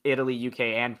like Italy, UK,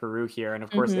 and Peru here, and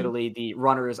of course Italy, the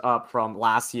runners up from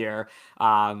last year.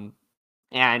 And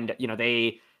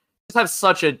they just have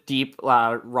such a deep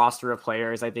roster of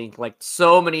players. I think like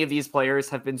so many of these players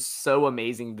have been so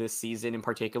amazing this season in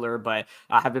particular, but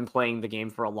have been playing the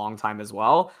game for a long time as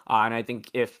well. And I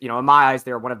think if in my eyes,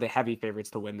 they're one of the heavy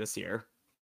favorites to win this year.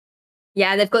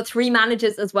 Yeah, they've got 3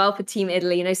 managers as well for Team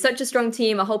Italy. Such a strong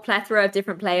team, a whole plethora of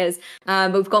different players.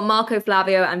 But we've got Marco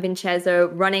Flavio and Vincenzo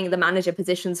running the manager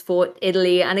positions for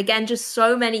Italy. And again, just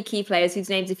so many key players whose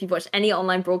names, if you've watched any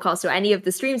online broadcast or any of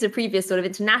the streams of previous sort of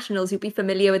internationals, you'll be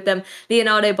familiar with them.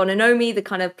 Leonardo Bononomi, the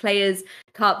kind of Players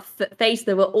Cup face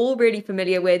that we're all really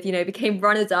familiar with, became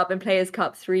runners-up in Players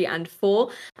Cup 3 and 4.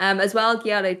 As well,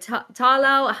 Giado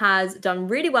Tarlau has done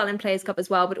really well in Players Cup as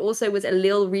well, but also was a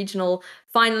Lille regional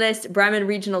finalist, Bremen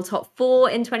regional top 4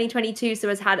 in 2022. So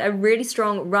has had a really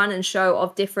strong run and show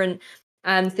of different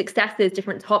successes,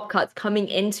 different top cuts coming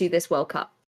into this World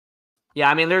Cup. Yeah,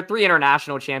 I mean, there are 3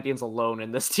 international champions alone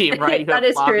in this team, right? You That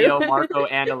have is Flavio, true. Marco,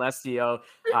 and Alessio.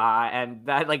 And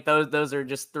that those are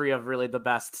just 3 of really the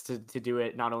best to do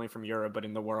it, not only from Europe, but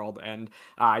in the world. And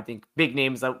I think big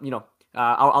names that,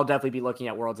 I'll definitely be looking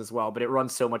at Worlds as well, but it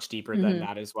runs so much deeper than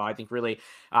that as well. I think really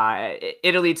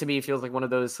Italy to me feels like one of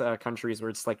those countries where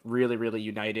it's like really, really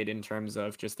united in terms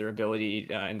of just their ability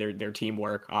and their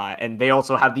teamwork. And they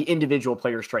also have the individual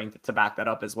player strength to back that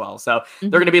up as well. So they're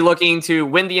going to be looking to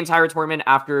win the entire tournament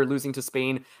after losing to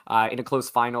Spain in a close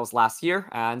finals last year.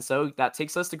 And so that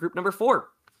takes us to group number 4.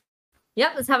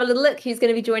 Yep, let's have a little look who's going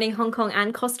to be joining Hong Kong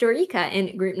and Costa Rica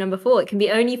in group number 4. It can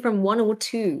be only from 1 or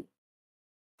 2.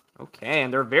 Okay,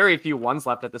 and there are very few ones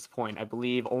left at this point. I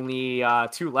believe only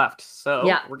 2 left. So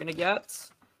yeah, we're going to get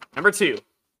number 2.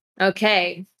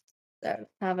 Okay, so let's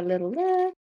have a little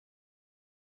look.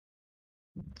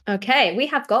 Okay, we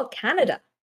have got Canada.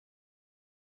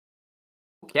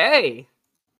 Okay.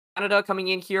 Canada coming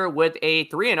in here with a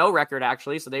 3-0 record,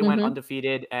 actually. So they went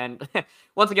undefeated. And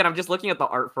once again, I'm just looking at the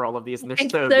art for all of these, and they're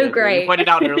so good. Great. You pointed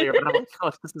out earlier, but I'm like,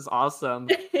 oh, this is awesome.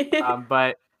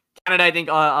 But Canada, I think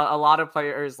a lot of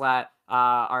players that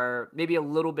are maybe a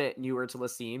little bit newer to the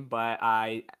scene, but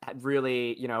I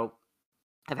really,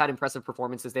 have had impressive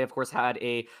performances. They, of course, had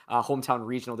a hometown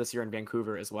regional this year in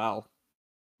Vancouver as well.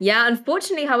 Yeah,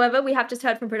 unfortunately, however, we have just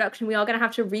heard from production, we are going to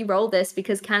have to re-roll this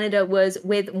because Canada was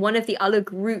with one of the other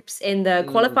groups in the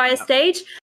qualifier stage.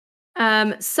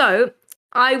 So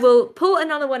I will pull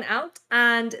another one out,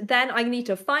 and then I need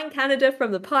to find Canada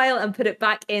from the pile and put it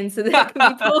back in so that it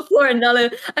can be pulled for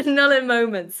another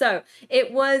moment. So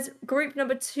it was group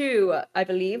number 2, I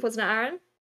believe, wasn't it, Aaron?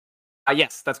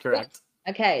 Yes, that's correct. Yes.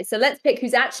 Okay, so let's pick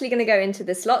who's actually going to go into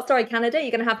this slot. Sorry, Canada,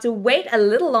 you're going to have to wait a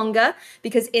little longer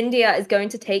because India is going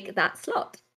to take that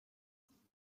slot.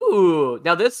 Ooh,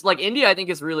 now this, like, India, I think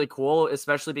is really cool,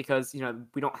 especially because,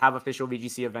 we don't have official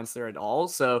VGC events there at all.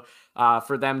 So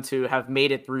for them to have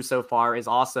made it through so far is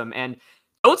awesome. And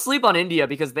don't sleep on India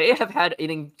because they have had an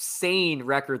insane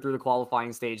record through the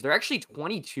qualifying stage. They're actually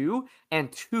 22-2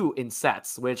 in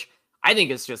sets, which I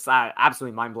think it's just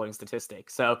absolutely mind-blowing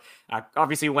statistic. So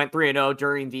obviously went 3-0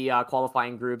 during the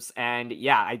qualifying groups. And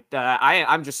yeah,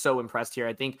 I'm just so impressed here.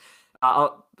 I think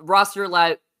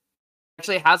roster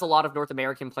actually has a lot of North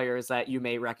American players that you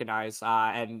may recognize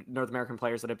and North American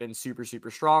players that have been super,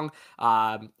 super strong.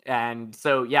 And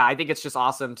so, yeah, I think it's just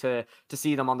awesome to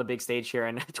see them on the big stage here.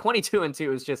 And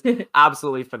 22-2 is just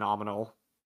absolutely phenomenal.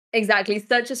 Exactly.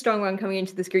 Such a strong run coming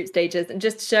into this group stages. And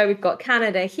just to show, we've got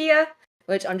Canada here.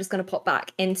 which I'm just going to pop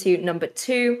back into number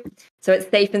 2. So it's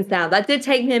safe and sound. That did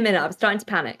take me a minute. I was starting to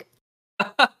panic.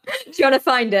 Trying to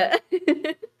find it.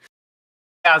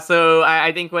 Yeah, so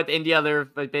I think with India, there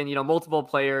have been, multiple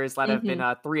players that have been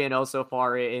 3-0 so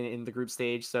far in the group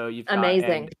stage. So you've got,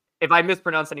 Amazing. and if I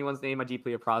mispronounce anyone's name, I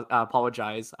deeply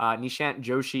apologize. Nishant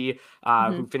Joshi,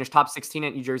 who finished top 16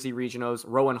 at New Jersey Regionals.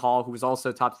 Rowan Hall, who was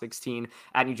also top 16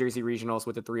 at New Jersey Regionals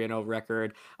with a 3-0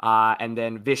 record. And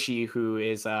then Vishy, who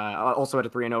is also at a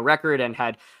 3-0 record and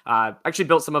had actually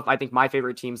built some of, I think, my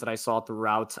favorite teams that I saw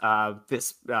throughout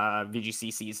this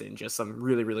VGC season. Just some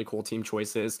really, really cool team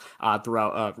choices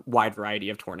throughout a wide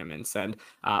variety of tournaments. And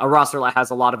a roster that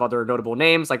has a lot of other notable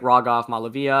names like Raghav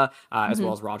Malavia, as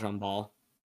well as Rajan Ball.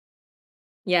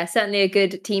 Yeah, certainly a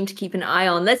good team to keep an eye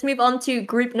on. Let's move on to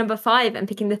group number 5 and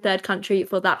picking the third country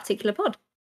for that particular pod.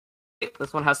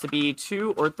 This one has to be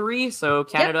 2 or 3. So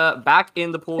Canada back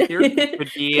in the pool here. Could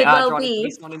be Could well drawn be. into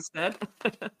this one instead.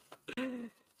 So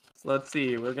let's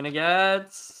see. We're going to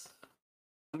get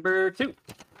number 2.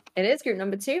 It is group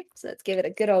number 2. So let's give it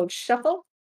a good old shuffle.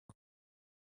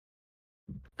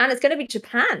 And it's going to be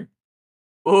Japan.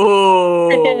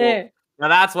 Oh, now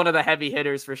that's one of the heavy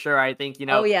hitters for sure. I think,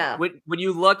 Oh, yeah. when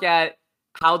you look at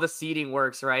how the seeding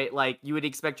works, right? Like you would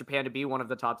expect Japan to be one of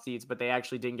the top seeds, but they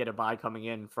actually didn't get a bye coming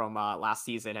in from last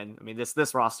season. And I mean,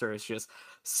 this roster is just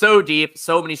so deep,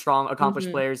 so many strong, accomplished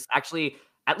players. Actually,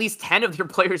 at least 10 of their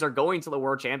players are going to the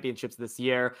World Championships this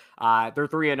year. They're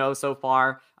 3-0 so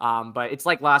far. But it's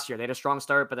like last year. They had a strong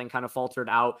start, but then kind of faltered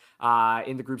out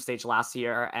in the group stage last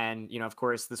year. And, of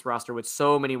course, this roster with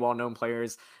so many well-known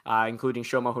players, including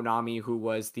Shoma Honami, who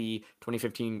was the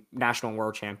 2015 national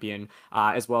world champion,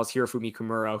 as well as Hirofumi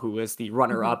Kimura, who was the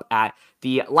runner-up at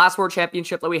the last World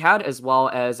Championship that we had, as well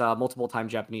as multiple-time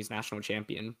Japanese national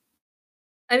champion.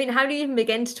 I mean, how do you even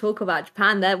begin to talk about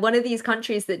Japan? They're one of these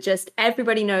countries that just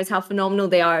everybody knows how phenomenal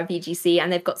they are at VGC, and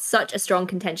they've got such a strong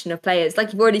contention of players.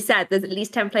 Like you've already said, there's at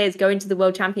least 10 players going to the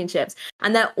World Championships,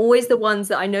 and they're always the ones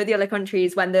that I know the other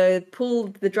countries, when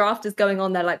the draft is going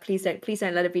on, they're like, please don't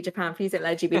let it be Japan, please don't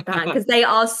let it be Japan, because they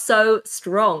are so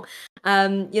strong.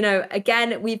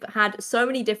 Again, we've had so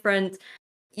many different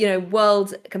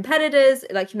world competitors.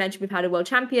 Like you mentioned, we've had a world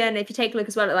champion. If you take a look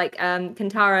as well at like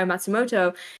Kentaro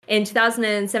Matsumoto, in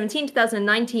 2017,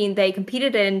 2019, they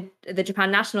competed in the Japan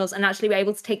Nationals and actually were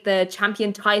able to take the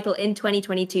champion title in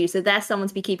 2022. So there's someone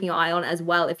to be keeping your eye on as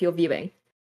well if you're viewing.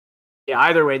 Yeah,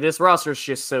 either way, this roster is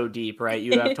just so deep, right?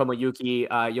 You have Tomoyuki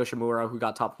Yoshimura, who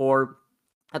got top 4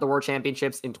 at the World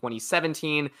Championships in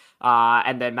 2017,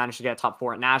 and then managed to get top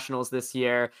 4 at Nationals this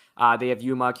year. They have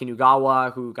Yuma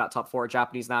Kinugawa, who got top 4 at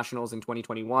Japanese Nationals in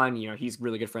 2021. He's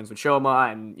really good friends with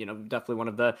Shoma, and, definitely one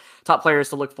of the top players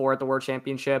to look for at the World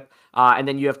Championship. And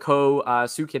then you have Ko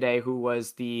Sukide, who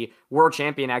was the world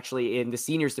champion actually in the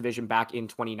seniors division back in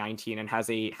 2019 and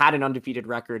had an undefeated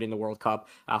record in the World Cup,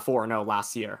 4-0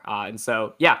 last year. And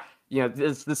so, yeah,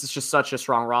 this is just such a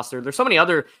strong roster. There's so many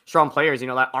other strong players,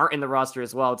 that aren't in the roster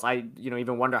as well. I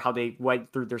even wonder how they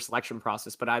went through their selection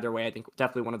process. But either way, I think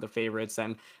definitely one of the favorites.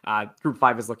 And Group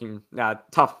 5 is looking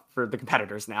tough for the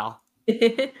competitors now.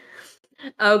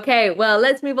 Okay, well,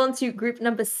 let's move on to group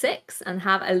number 6 and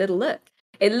have a little look.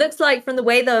 It looks like from the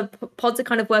way the pods are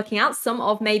kind of working out, some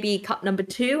of maybe cup number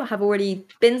 2 have already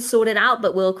been sorted out,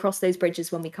 but we'll cross those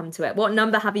bridges when we come to it. What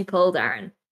number have you pulled,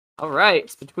 Aaron? All right,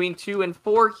 it's between 2 and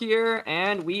 4 here,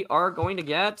 and we are going to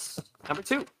get number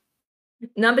 2.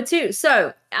 Number 2.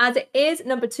 So, as it is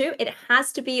number 2, it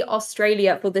has to be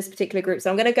Australia for this particular group. So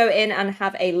I'm going to go in and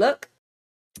have a look,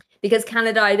 because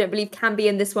Canada, I don't believe, can be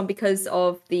in this one because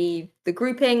of the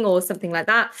grouping or something like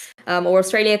that. Or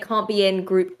Australia can't be in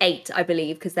group 8, I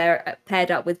believe, because they're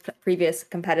paired up with previous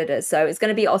competitors. So it's going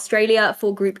to be Australia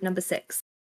for group number 6.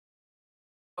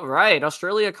 All right,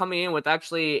 Australia coming in with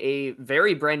actually a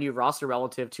very brand new roster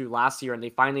relative to last year, and they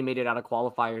finally made it out of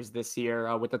qualifiers this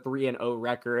year with a 3-0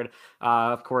 record.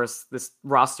 Of course, this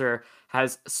roster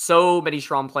has so many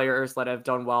strong players that have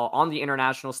done well on the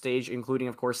international stage, including,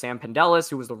 of course, Sam Pendelis,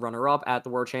 who was the runner-up at the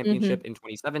World Championship in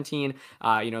 2017.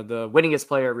 The winningest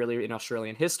player really in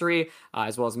Australian history,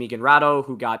 as well as Megan Ratto,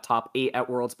 who got top 8 at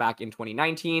Worlds back in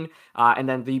 2019. And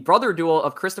then the brother duel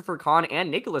of Christopher Kahn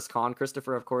and Nicholas Kahn.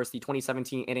 Christopher, of course, the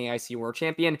 2017 NAIC World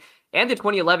Champion and the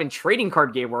 2011 Trading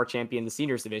Card Game World Champion in the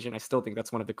seniors division. I still think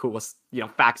that's one of the coolest,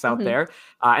 facts out there.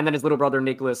 And then his little brother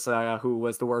Nicholas, who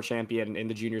was the World Champion in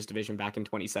the juniors division back in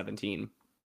 2017.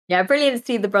 Yeah, brilliant to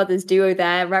see the brothers duo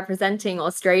there representing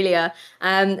Australia.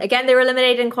 Again, they were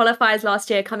eliminated in qualifiers last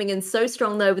year, coming in so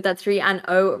strong though with that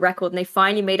 3-0 record, and they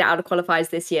finally made it out of qualifiers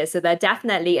this year. So they're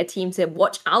definitely a team to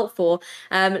watch out for.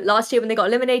 Last year when they got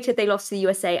eliminated, they lost to the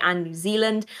USA and New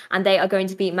Zealand, and they are going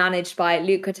to be managed by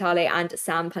Luke Cotale and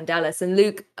Sam Pandelis. And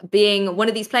Luke being one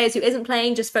of these players who isn't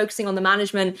playing, just focusing on the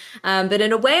management. But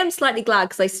in a way, I'm slightly glad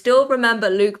because I still remember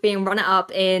Luke being runner-up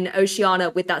in Oceania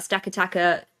with that Stack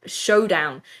Attacker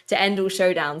showdown to end all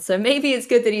showdowns. So maybe it's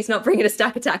good that he's not bringing a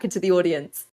Stack Attacker to the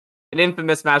audience. An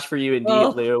infamous match for you indeed,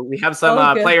 Oh, Lou. We have some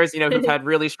oh, good. players, who've had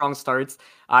really strong starts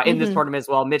in this Hmm. tournament as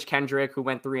well. Mitch Kendrick, who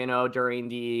went 3-0 during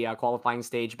the qualifying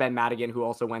stage. Ben Madigan, who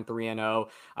also went 3-0.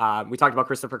 We talked about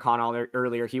Christopher Connell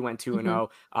earlier. He went 2-0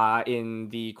 in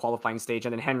the qualifying stage.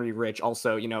 And then Henry Rich,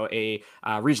 also, a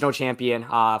regional champion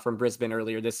from Brisbane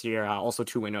earlier this year, also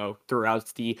 2-0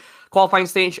 throughout the qualifying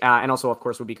stage. And also, of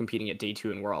course, will be competing at day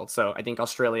 2 in World. So I think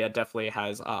Australia definitely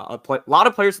has a lot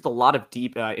of players with a lot of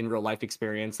deep in real life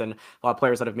experience, and a lot of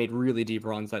players that have made really deep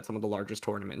runs at some of the largest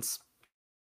tournaments.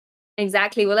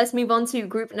 Exactly. Well, let's move on to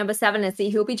group number 7 and see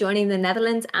who'll be joining the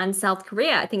Netherlands and South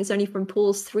Korea. I think it's only from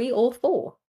pools 3 or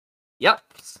 4. Yep.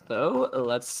 So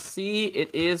let's see.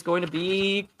 It is going to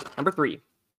be number 3.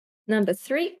 Number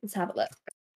 3, let's have a look.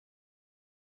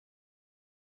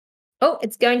 Oh,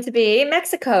 it's going to be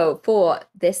Mexico for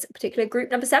this particular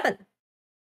group number 7.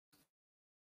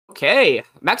 Okay,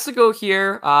 Mexico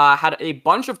here had a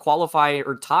bunch of qualifying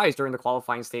or ties during the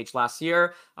qualifying stage last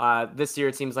year. This year,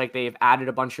 it seems like they've added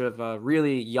a bunch of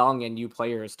really young and new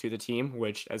players to the team,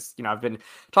 which, as I've been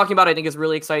talking about, I think is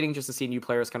really exciting just to see new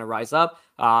players kind of rise up.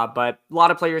 But a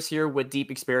lot of players here with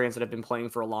deep experience that have been playing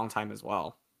for a long time as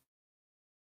well.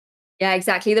 Yeah,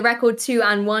 exactly. The record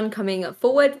 2-1 coming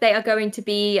forward. They are going to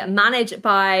be managed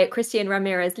by Christian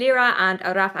Ramirez Lira and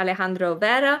Araf Alejandro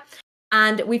Vera.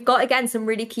 And we've got, again, some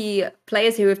really key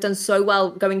players who have done so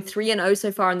well, going 3-0 so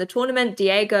far in the tournament.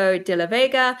 Diego de la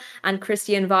Vega and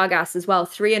Christian Vargas as well,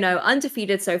 3-0,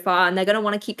 undefeated so far. And they're going to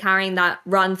want to keep carrying that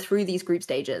run through these group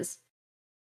stages.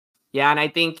 Yeah, and I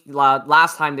think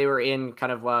last time they were in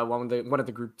kind of one of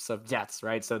the groups of deaths,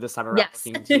 right? So this time around, Yes.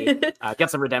 looking to get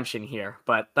some redemption here.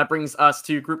 But that brings us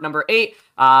to group number 8,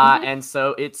 Mhm. and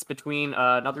so it's between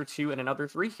another 2 and another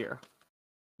 3 here.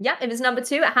 Yeah, if it's number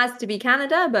 2, it has to be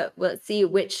Canada, but let's see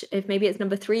if maybe it's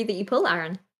number 3 that you pull,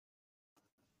 Aaron.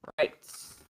 Right,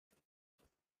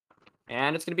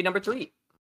 and it's going to be number 3.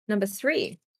 Number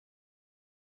 3.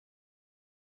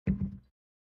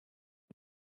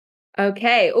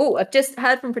 Okay. Oh, I've just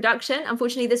heard from production.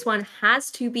 Unfortunately, this one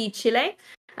has to be Chile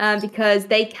because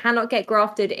they cannot get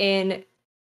grafted in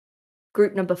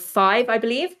group number 5, I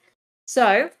believe.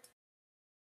 So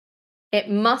it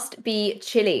must be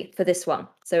Chile for this one.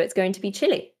 So it's going to be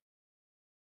Chile.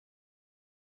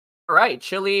 All right,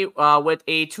 Chile with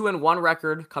a 2-1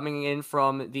 record coming in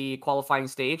from the qualifying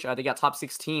stage. They got top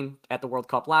 16 at the World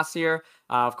Cup last year.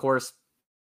 Of course,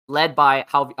 led by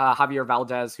Javier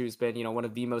Valdez, who's been, one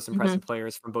of the most impressive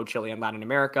players from both Chile and Latin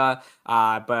America.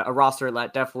 But a roster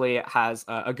that definitely has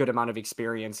a good amount of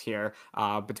experience here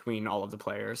between all of the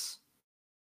players.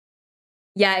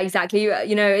 Yeah, exactly.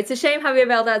 It's a shame Javier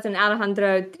Valdez and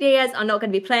Alejandro Diaz are not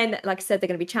going to be playing. Like I said, they're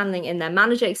going to be channeling in their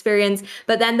manager experience.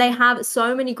 But then they have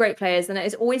so many great players. And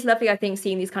it's always lovely, I think,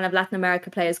 seeing these kind of Latin America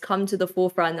players come to the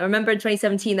forefront. I remember in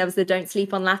 2017, there was the Don't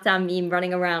Sleep on Latam meme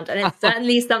running around. And it's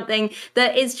certainly something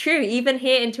that is true, even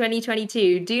here in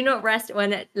 2022. Do not rest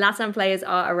when Latam players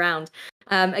are around.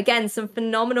 Again, some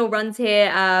phenomenal runs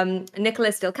here.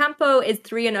 Nicolas Del Campo is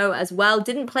 3-0 as well.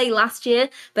 Didn't play last year,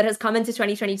 but has come into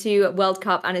 2022 World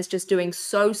Cup and is just doing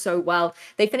so well.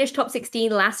 They finished top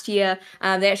 16 last year.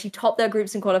 They actually topped their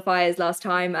groups and qualifiers last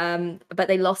time, but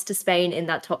they lost to Spain in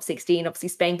that top 16. Obviously,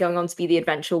 Spain going on to be the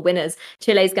eventual winners.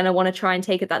 Chile's going to want to try and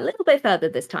take it that little bit further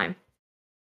this time.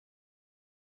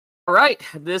 All right,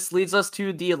 this leads us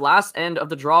to the last end of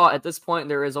the draw. At this point,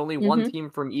 there is only one team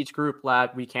from each group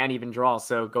that we can't even draw.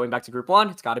 So going back to group 1,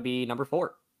 it's got to be number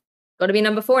 4. Got to be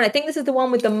number 4. And I think this is the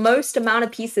one with the most amount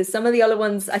of pieces. Some of the other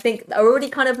ones, I think, are already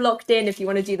kind of locked in if you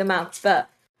want to do the maths. But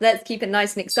let's keep it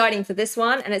nice and exciting for this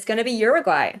one. And it's going to be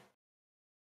Uruguay.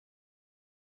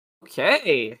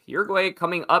 Okay, Uruguay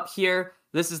coming up here.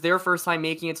 This is their first time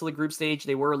making it to the group stage.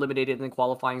 They were eliminated in the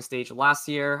qualifying stage last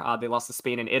year. They lost to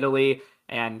Spain and Italy.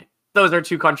 And those are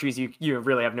two countries you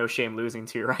really have no shame losing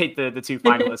to, right? The two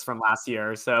finalists from last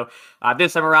year. So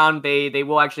this time around, they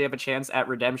will actually have a chance at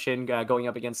redemption going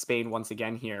up against Spain once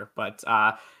again here. But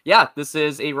yeah, this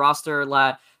is a roster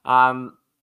that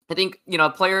I think,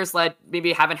 players that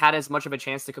maybe haven't had as much of a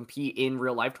chance to compete in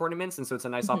real life tournaments. And so it's a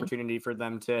nice opportunity for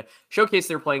them to showcase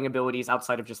their playing abilities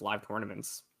outside of just live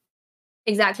tournaments.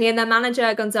 Exactly. And their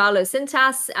manager, Gonzalo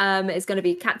Cintas, is going to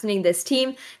be captaining this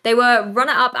team. They were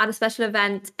runner-up at a special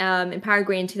event in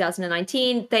Paraguay in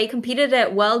 2019. They competed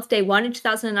at Worlds Day 1 in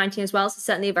 2019 as well, so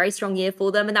certainly a very strong year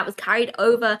for them. And that was carried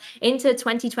over into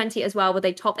 2020 as well, with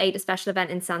a top 8 special event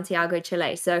in Santiago,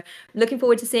 Chile. So looking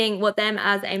forward to seeing what them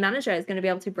as a manager is going to be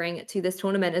able to bring to this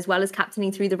tournament, as well as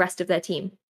captaining through the rest of their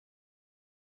team.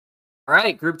 All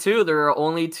right, Group 2, there are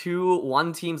only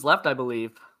 2-1 teams left, I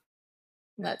believe.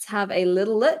 Let's have a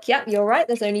little look. Yep, you're right.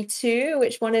 There's only 2.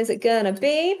 Which one is it going to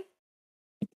be?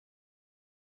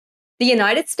 The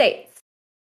United States.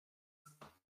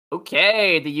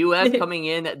 Okay, the US coming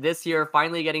in this year,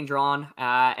 finally getting drawn.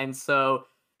 And so,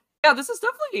 yeah, this is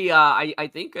definitely, I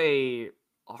think, a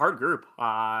hard group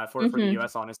for the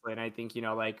US, honestly. And I think,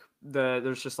 like,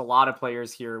 there's just a lot of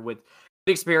players here with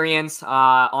experience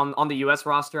on the US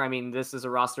roster. I mean, this is a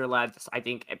roster led, I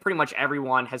think pretty much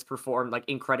everyone has performed like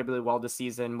incredibly well this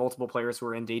season. Multiple players who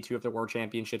are in day 2 of the World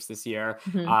Championships this year.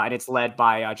 And it's led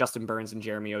by Justin Burns and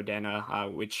Jeremy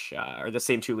Odena, which are the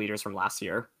same 2 leaders from last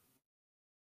year.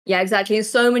 Yeah, exactly. And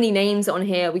so many names on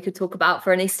here we could talk about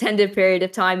for an extended period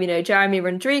of time. Jeremy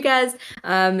Rodriguez,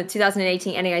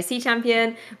 2018 NAIC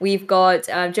champion. We've got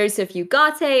Joseph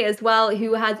Ugarte as well,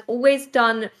 who has always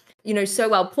done so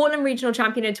well. Portland regional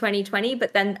champion in 2020,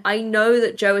 but then I know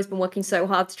that Joe has been working so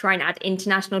hard to try and add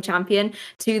international champion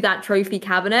to that trophy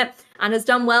cabinet, and has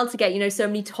done well to get, so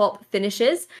many top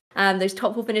finishes. Those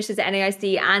top 4 finishes at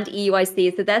NAIC and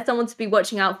EUIC. So there's someone to be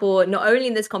watching out for, not only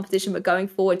in this competition, but going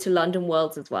forward to London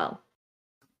Worlds as well.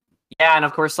 Yeah, and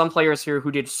of course, some players here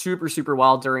who did super, super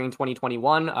well during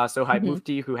 2021. Sohaib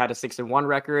Mufti, who had a 6-1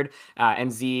 record,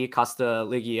 and Z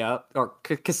Castiglia,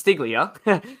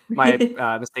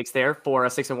 my mistakes there, for a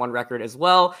 6-1 record as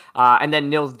well. And then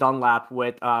Nils Dunlap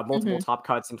with multiple top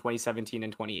cuts in 2017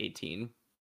 and 2018.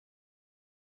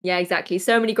 Yeah, exactly.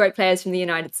 So many great players from the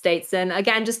United States. And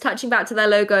again, just touching back to their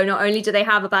logo, not only do they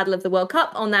have a Battle of the World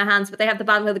Cup on their hands, but they have the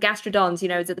Battle of the Gastrodons.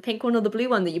 Is it the pink one or the blue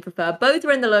one that you prefer? Both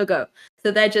are in the logo.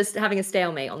 So they're just having a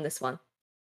stalemate on this one.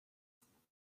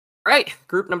 All right.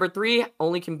 Group number 3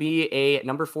 only can be a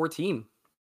number 4 team.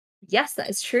 Yes,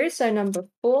 that is true. So number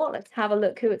 4, let's have a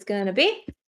look who it's going to be.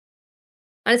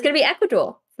 And it's going to be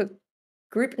Ecuador for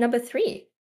group number 3.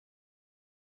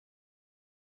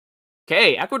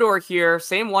 Okay, Ecuador here,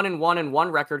 same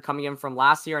 1-1 record coming in from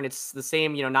last year, and it's the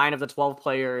same, 9 of the 12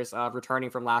 players returning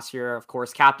from last year, of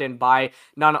course, captained by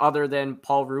none other than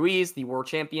Paul Ruiz, the world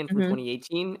champion from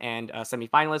 2018 and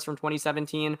semifinalist from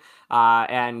 2017.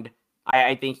 And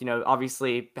I think,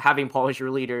 obviously having Paul as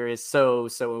your leader is so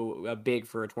big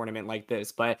for a tournament like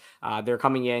this, but they're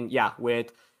coming in,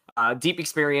 with deep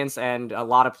experience and a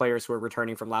lot of players who are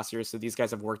returning from last year, so these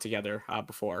guys have worked together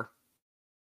before.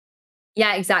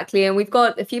 Yeah, exactly. And we've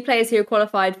got a few players who are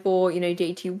qualified for,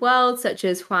 J2 World, such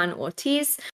as Juan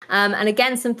Ortiz. And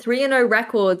again, some 3-0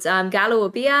 records. Galo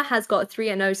Abia has got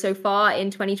 3-0 so far in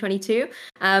 2022.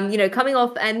 Coming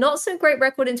off a not so great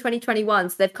record in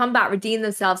 2021. So they've come back, redeemed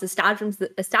themselves,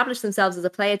 established themselves as a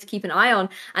player to keep an eye on.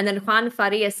 And then Juan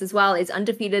Farias as well is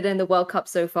undefeated in the World Cup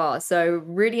so far. So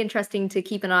really interesting to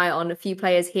keep an eye on a few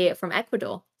players here from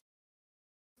Ecuador.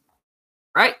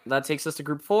 Right, that takes us to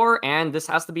Group 4, and this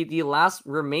has to be the last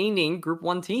remaining Group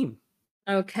 1 team.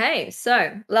 Okay,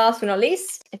 so last but not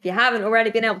least, if you haven't already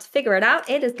been able to figure it out,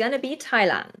 it is going to be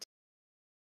Thailand.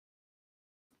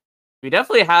 We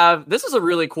definitely have, this is a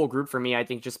really cool group for me, I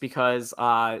think, just because,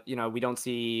 we don't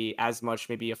see as much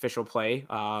maybe official play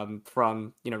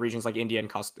from, regions like India and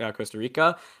Costa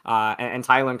Rica, and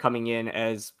Thailand coming in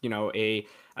as,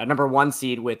 a number 1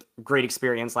 seed with great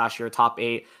experience last year, top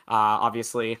 8,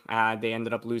 obviously. They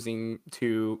ended up losing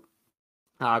to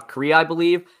Korea, I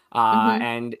believe.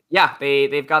 And yeah,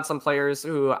 they've got some players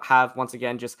who have, once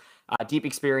again, just deep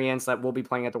experience that will be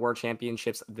playing at the World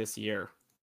Championships this year.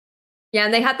 Yeah,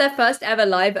 and they had their first ever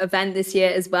live event this year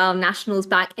as well. Nationals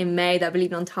back in May that I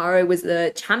believe Nontaro was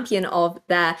the champion of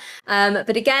there.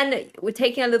 But again, we're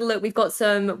taking a little look. We've got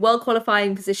some world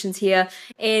qualifying positions here.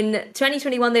 In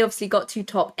 2021, they obviously got to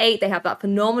top 8. They have that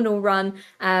phenomenal run,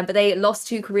 but they lost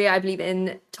to Korea, I believe,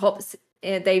 in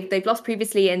they've lost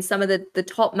previously in some of the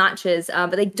top matches,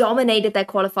 but they dominated their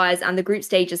qualifiers and the group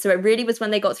stages. So it really was when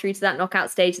they got through to that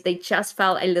knockout stage that they just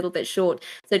fell a little bit short.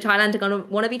 So Thailand are going to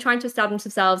want to be trying to establish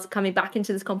themselves, coming back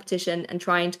into this competition and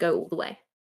trying to go all the way.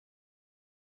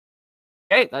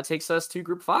 Okay, that takes us to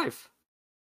Group 5.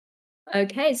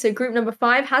 Okay, so group number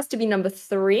 5 has to be number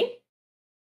 3.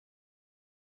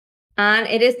 And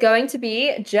it is going to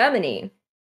be Germany.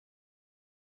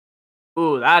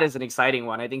 Ooh, that is an exciting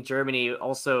one. I think Germany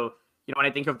also, when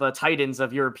I think of the titans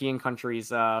of European countries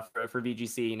for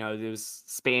VGC, there's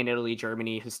Spain, Italy,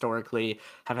 Germany historically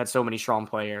have had so many strong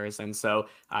players. And so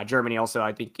Germany also,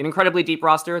 I think, an incredibly deep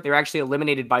roster. They were actually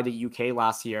eliminated by the UK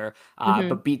last year,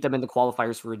 but beat them in the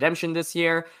qualifiers for redemption this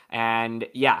year. And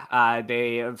yeah,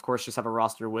 they, of course, just have a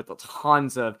roster with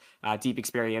tons of deep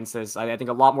experiences. I think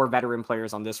a lot more veteran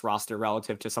players on this roster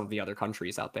relative to some of the other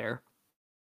countries out there.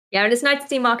 Yeah, and it's nice to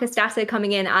see Marcus Dasser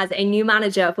coming in as a new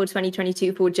manager for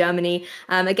 2022 for Germany.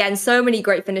 Again, so many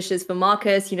great finishes for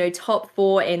Marcus, top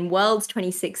 4 in Worlds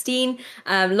 2016.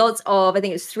 Lots of, I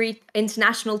think it's 3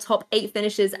 international top 8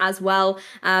 finishes as well,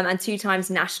 and 2 times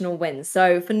national wins.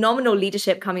 So phenomenal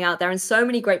leadership coming out there, and so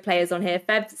many great players on here.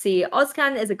 Fevzi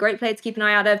Ozcan is a great player to keep an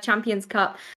eye out of. Champions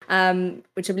Cup,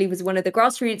 which I believe was one of the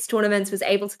grassroots tournaments, was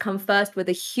able to come first with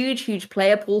a huge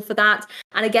player pool for that.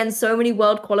 And again, so many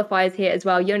world qualifiers here as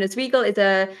well. Jonas Riegel is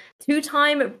a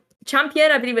 2-time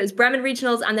champion. I believe it was Bremen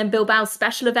Regionals and then Bilbao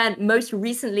Special Event. Most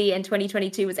recently in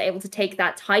 2022 was able to take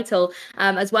that title,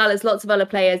 as well as lots of other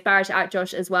players. Barish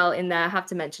Akjosh as well in there. I have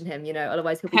to mention him,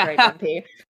 otherwise he'll be very grumpy.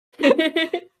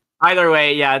 Either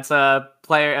way, yeah, it's a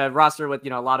roster with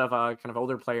a lot of kind of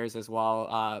older players as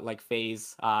well, like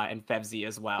FaZe and Fevzi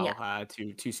as well, Yeah.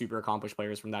 two super accomplished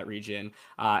players from that region,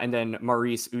 and then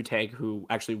Maurice Uteg, who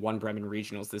actually won Bremen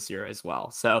Regionals this year as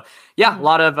well. So yeah, a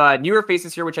lot of newer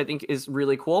faces here, which I think is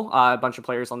really cool. A bunch of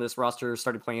players on this roster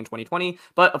started playing in 2020,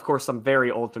 but of course some very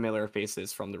old familiar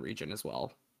faces from the region as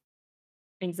well.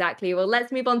 Exactly. Well,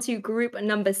 let's move on to group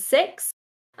number 6.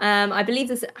 I believe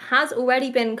this has already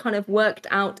been kind of worked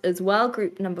out as well.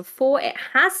 Group number 4, it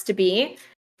has to be,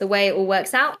 the way it all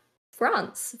works out,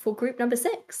 France for group number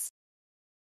 6.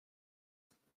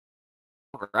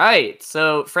 All right.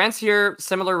 So France here,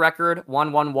 similar record,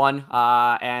 1-1-1,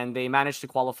 and they managed to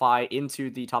qualify into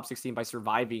the top 16 by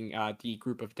surviving the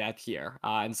group of death here.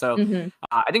 And so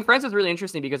I think France is really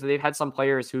interesting because they've had some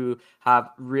players who have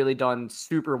really done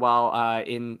super well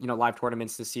in live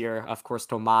tournaments this year. Of course,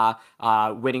 Thomas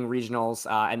winning regionals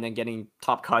and then getting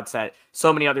top cuts at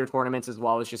so many other tournaments, as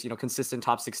well as just consistent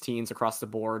top 16s across the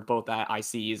board, both at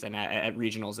ICs and at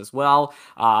regionals as well.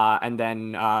 And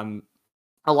then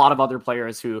a lot of other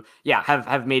players who,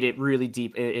 have made it really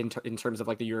deep in terms of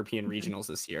like the European regionals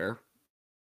this year.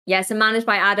 Yes, and managed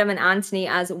by Adam and Anthony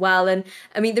as well. And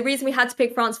I mean, the reason we had to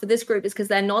pick France for this group is because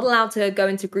they're not allowed to go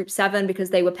into group 7 because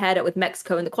they were paired up with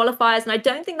Mexico in the qualifiers. And I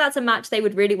don't think that's a match they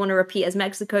would really want to repeat, as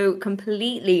Mexico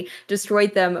completely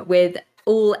destroyed them with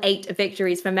all 8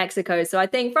 victories for Mexico. So I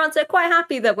think France are quite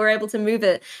happy that we're able to move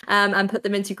it and put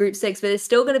them into group 6, but it's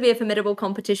still going to be a formidable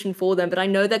competition for them. But I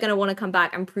know they're going to want to come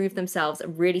back and prove themselves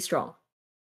really strong.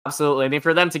 Absolutely. I mean,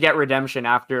 for them to get redemption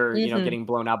after, getting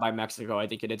blown out by Mexico, I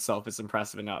think in itself is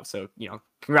impressive enough. So,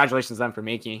 congratulations to them for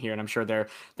making it here. And I'm sure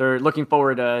they're looking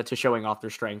forward to showing off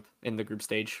their strength in the group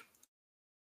stage.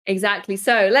 Exactly.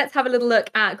 So let's have a little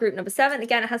look at group number 7.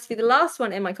 Again, it has to be the last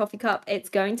one in my coffee cup. It's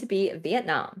going to be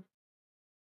Vietnam.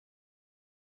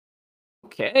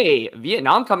 Okay,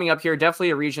 Vietnam coming up here, definitely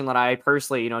a region that I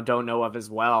personally, don't know of as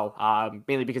well.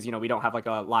 Mainly because, we don't have like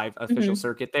a live official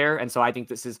circuit there. And so I think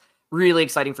this is really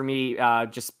exciting for me,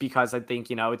 just because I think,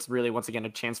 it's really, once again, a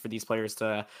chance for these players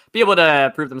to be able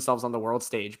to prove themselves on the world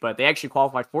stage. But they actually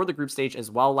qualified for the group stage as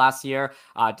well last year,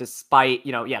 despite,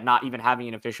 not even having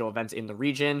an official event in the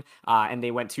region. And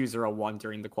they went 2-0-1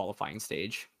 during the qualifying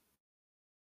stage.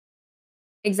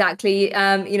 Exactly.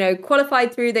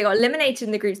 Qualified through. They got eliminated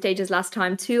in the group stages last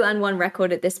time, 2-1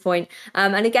 record at this point.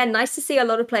 And again, nice to see a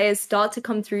lot of players start to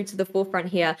come through to the forefront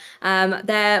here.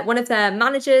 One of their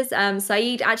managers,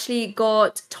 Saeed, actually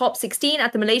got top 16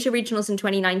 at the Malaysia Regionals in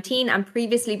 2019, and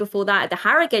previously before that at the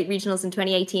Harrogate Regionals in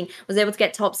 2018 was able to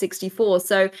get top 64.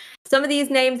 So some of these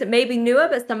names that may be newer,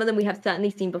 but some of them we have certainly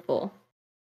seen before.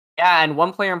 Yeah, and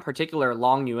one player in particular,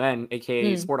 Long Nguyen,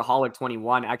 aka Sportaholic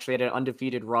 21, actually had an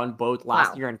undefeated run both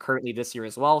last year and currently this year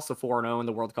as well. So 4-0 in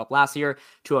the World Cup last year,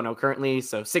 2-0 currently.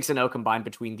 So 6-0 combined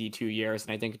between the 2 years.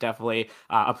 And I think definitely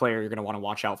a player you're going to want to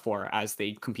watch out for as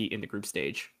they compete in the group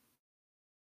stage.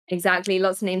 Exactly.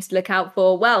 Lots of names to look out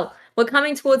for. Well, we're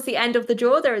coming towards the end of the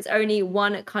draw. There is only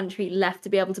one country left to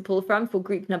be able to pull from for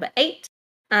group number 8.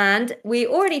 And we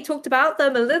already talked about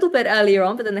them a little bit earlier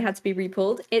on, but then they had to be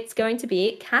repulled. It's going to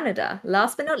be Canada,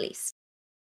 last but not least.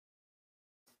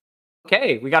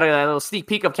 Okay, we got a little sneak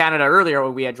peek of Canada earlier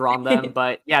when we had drawn them,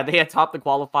 but yeah, they had topped the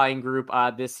qualifying group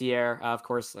this year. Of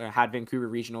course, had Vancouver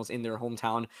Regionals in their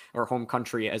hometown or home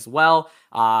country as well,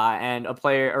 and a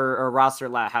player or a roster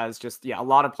that has just a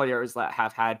lot of players that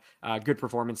have had good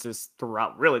performances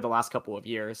throughout really the last couple of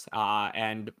years,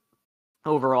 and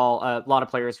overall a lot of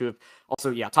players who have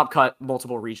also top cut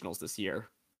multiple regionals this year.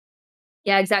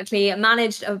 Yeah, exactly.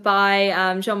 Managed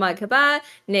by Jean-Marc Cabert,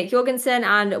 Nick Jorgensen,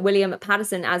 and William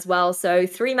Patterson as well. So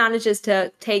 3 managers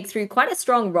to take through quite a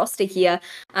strong roster here.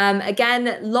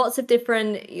 Again, lots of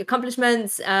different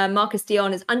accomplishments. Marcus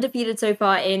Dion is undefeated so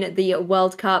far in the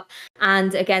World Cup.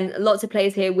 And again, lots of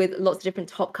players here with lots of different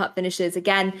top cut finishes.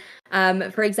 Again,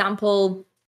 for example,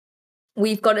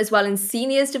 we've got as well in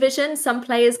seniors division, some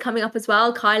players coming up as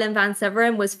well. Kylan Van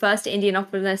Severen was first to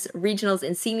Indianapolis regionals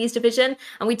in seniors division.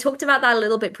 And we talked about that a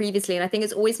little bit previously. And I think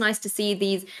it's always nice to see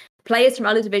these players from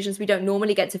other divisions we don't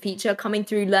normally get to feature coming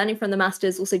through, learning from the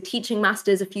masters, also teaching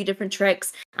masters a few different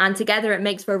tricks. And together it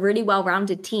makes for a really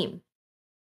well-rounded team.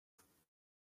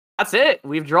 That's it.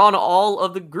 We've drawn all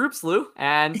of the groups, Lou.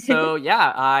 And so,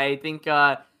 yeah, I think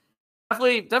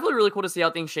definitely really cool to see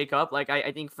how things shake up. Like,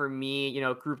 I think for me,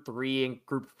 group 3 and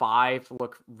group 5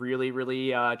 look really,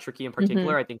 really tricky in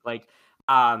particular. I think, like,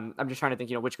 I'm just trying to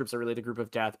think, which groups are really the group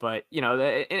of death. But, in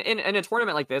a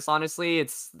tournament like this, honestly,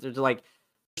 there's like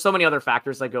so many other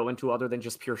factors that go into other than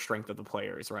just pure strength of the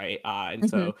players, right? And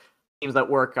so teams that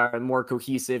work are more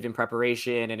cohesive in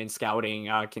preparation and in scouting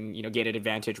can get an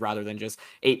advantage rather than just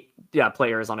 8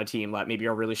 players on a team that maybe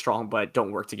are really strong but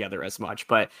don't work together as much.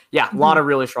 But yeah, a lot of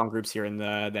really strong groups here in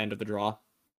the end of the draw.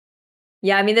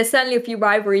 Yeah, I mean, there's certainly a few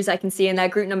rivalries I can see in there.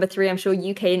 Group number 3, I'm sure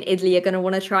UK and Italy are going to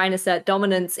want to try and assert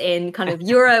dominance in kind of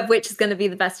Europe, which is going to be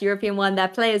the best European one. They're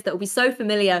players that will be so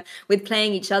familiar with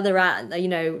playing each other at,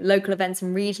 local events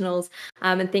and regionals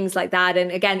and things like that.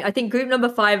 And again, I think group number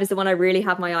 5 is the one I really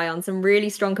have my eye on. Some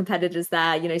really strong competitors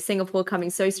there. Singapore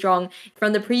coming so strong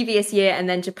from the previous year, and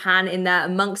then Japan in there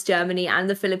amongst Germany and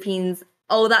the Philippines.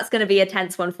 Oh, that's going to be a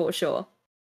tense one for sure.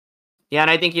 Yeah, and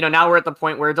I think, now we're at the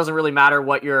point where it doesn't really matter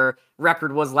what your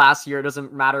record was last year. It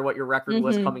doesn't matter what your record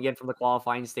was coming in from the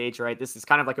qualifying stage, right? This is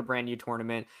kind of like a brand new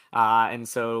tournament. And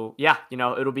so, yeah,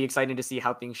 it'll be exciting to see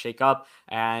how things shake up.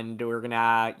 And we're going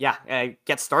to,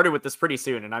 get started with this pretty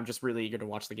soon. And I'm just really eager to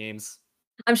watch the games.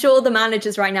 I'm sure the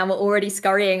managers right now are already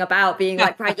scurrying about being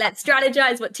like, right, let's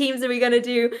strategize. What teams are we going to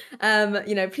do?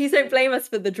 Please don't blame us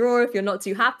for the draw if you're not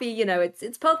too happy.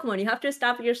 It's Pokemon. You have to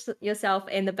establish yourself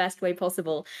in the best way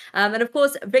possible. And of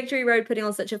course, Victory Road putting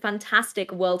on such a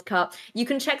fantastic World Cup. You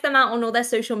can check them out on all their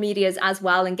social medias as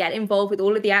well and get involved with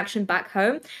all of the action back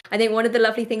home. I think one of the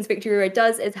lovely things Victory Road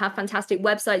does is have fantastic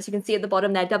websites. You can see at the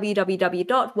bottom there,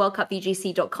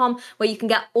 www.worldcupvgc.com, where you can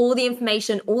get all the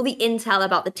information, all the intel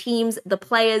about the teams,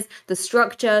 the players, the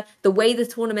structure, the way the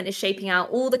tournament is shaping out,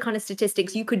 all the kind of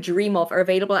statistics you could dream of are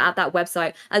available at that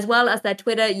website, as well as their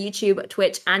Twitter, YouTube,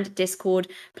 Twitch, and Discord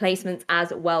placements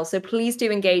as well. So please do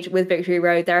engage with Victory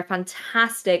Road. They're a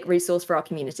fantastic resource for our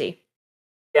community.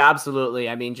 Yeah, absolutely.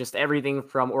 I mean, just everything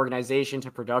from organization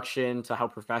to production to how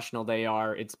professional they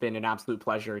are. It's been an absolute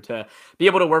pleasure to be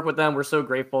able to work with them. We're so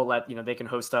grateful that, they can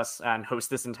host us and host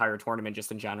this entire tournament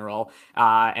just in general.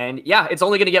 And yeah, it's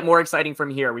only going to get more exciting from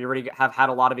here. We already have had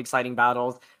a lot of exciting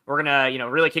battles. We're going to,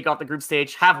 really kick off the group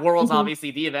stage, have Worlds,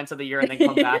 obviously the event of the year, and then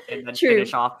come back and then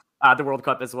finish off the World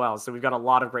Cup as well. So we've got a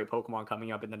lot of great Pokemon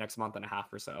coming up in the next month and a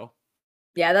half or so.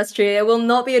 Yeah, that's true. It will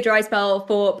not be a dry spell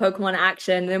for Pokemon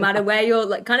action. No matter where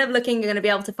you're kind of looking, you're going to be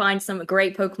able to find some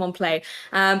great Pokemon play.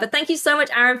 But thank you so much,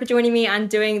 Aaron, for joining me and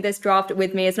doing this draft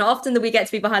with me. It's not often that we get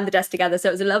to be behind the desk together, so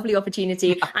it was a lovely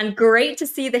opportunity and great to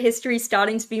see the history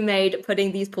starting to be made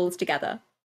putting these pools together.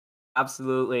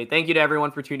 Absolutely. Thank you to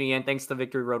everyone for tuning in. Thanks to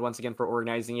Victory Road once again for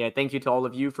organizing it. Thank you to all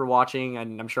of you for watching.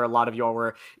 And I'm sure a lot of y'all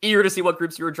were eager to see what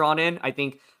groups you were drawn in. I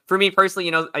think for me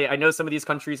personally, I know some of these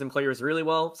countries and players really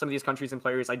well. Some of these countries and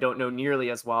players I don't know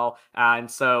nearly as well.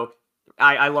 And so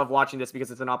I love watching this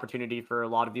because it's an opportunity for a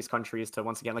lot of these countries to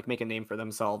once again make a name for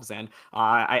themselves. And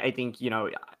I think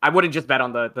I wouldn't just bet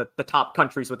on the top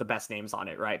countries with the best names on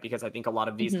it, right? Because I think a lot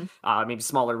of these maybe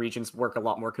smaller regions work a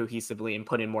lot more cohesively and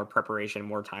put in more preparation,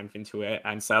 more time into it.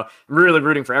 And so I'm really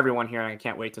rooting for everyone here, and I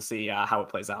can't wait to see how it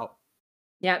plays out.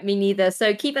 Yeah, me neither.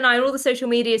 So keep an eye on all the social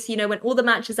media so when all the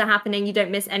matches are happening, you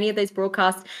don't miss any of those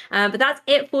broadcasts. But that's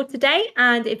it for today.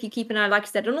 And if you keep an eye, like I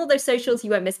said, on all those socials, you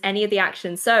won't miss any of the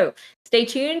action. So stay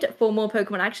tuned for more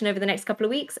Pokemon action over the next couple of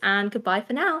weeks. And goodbye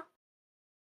for now.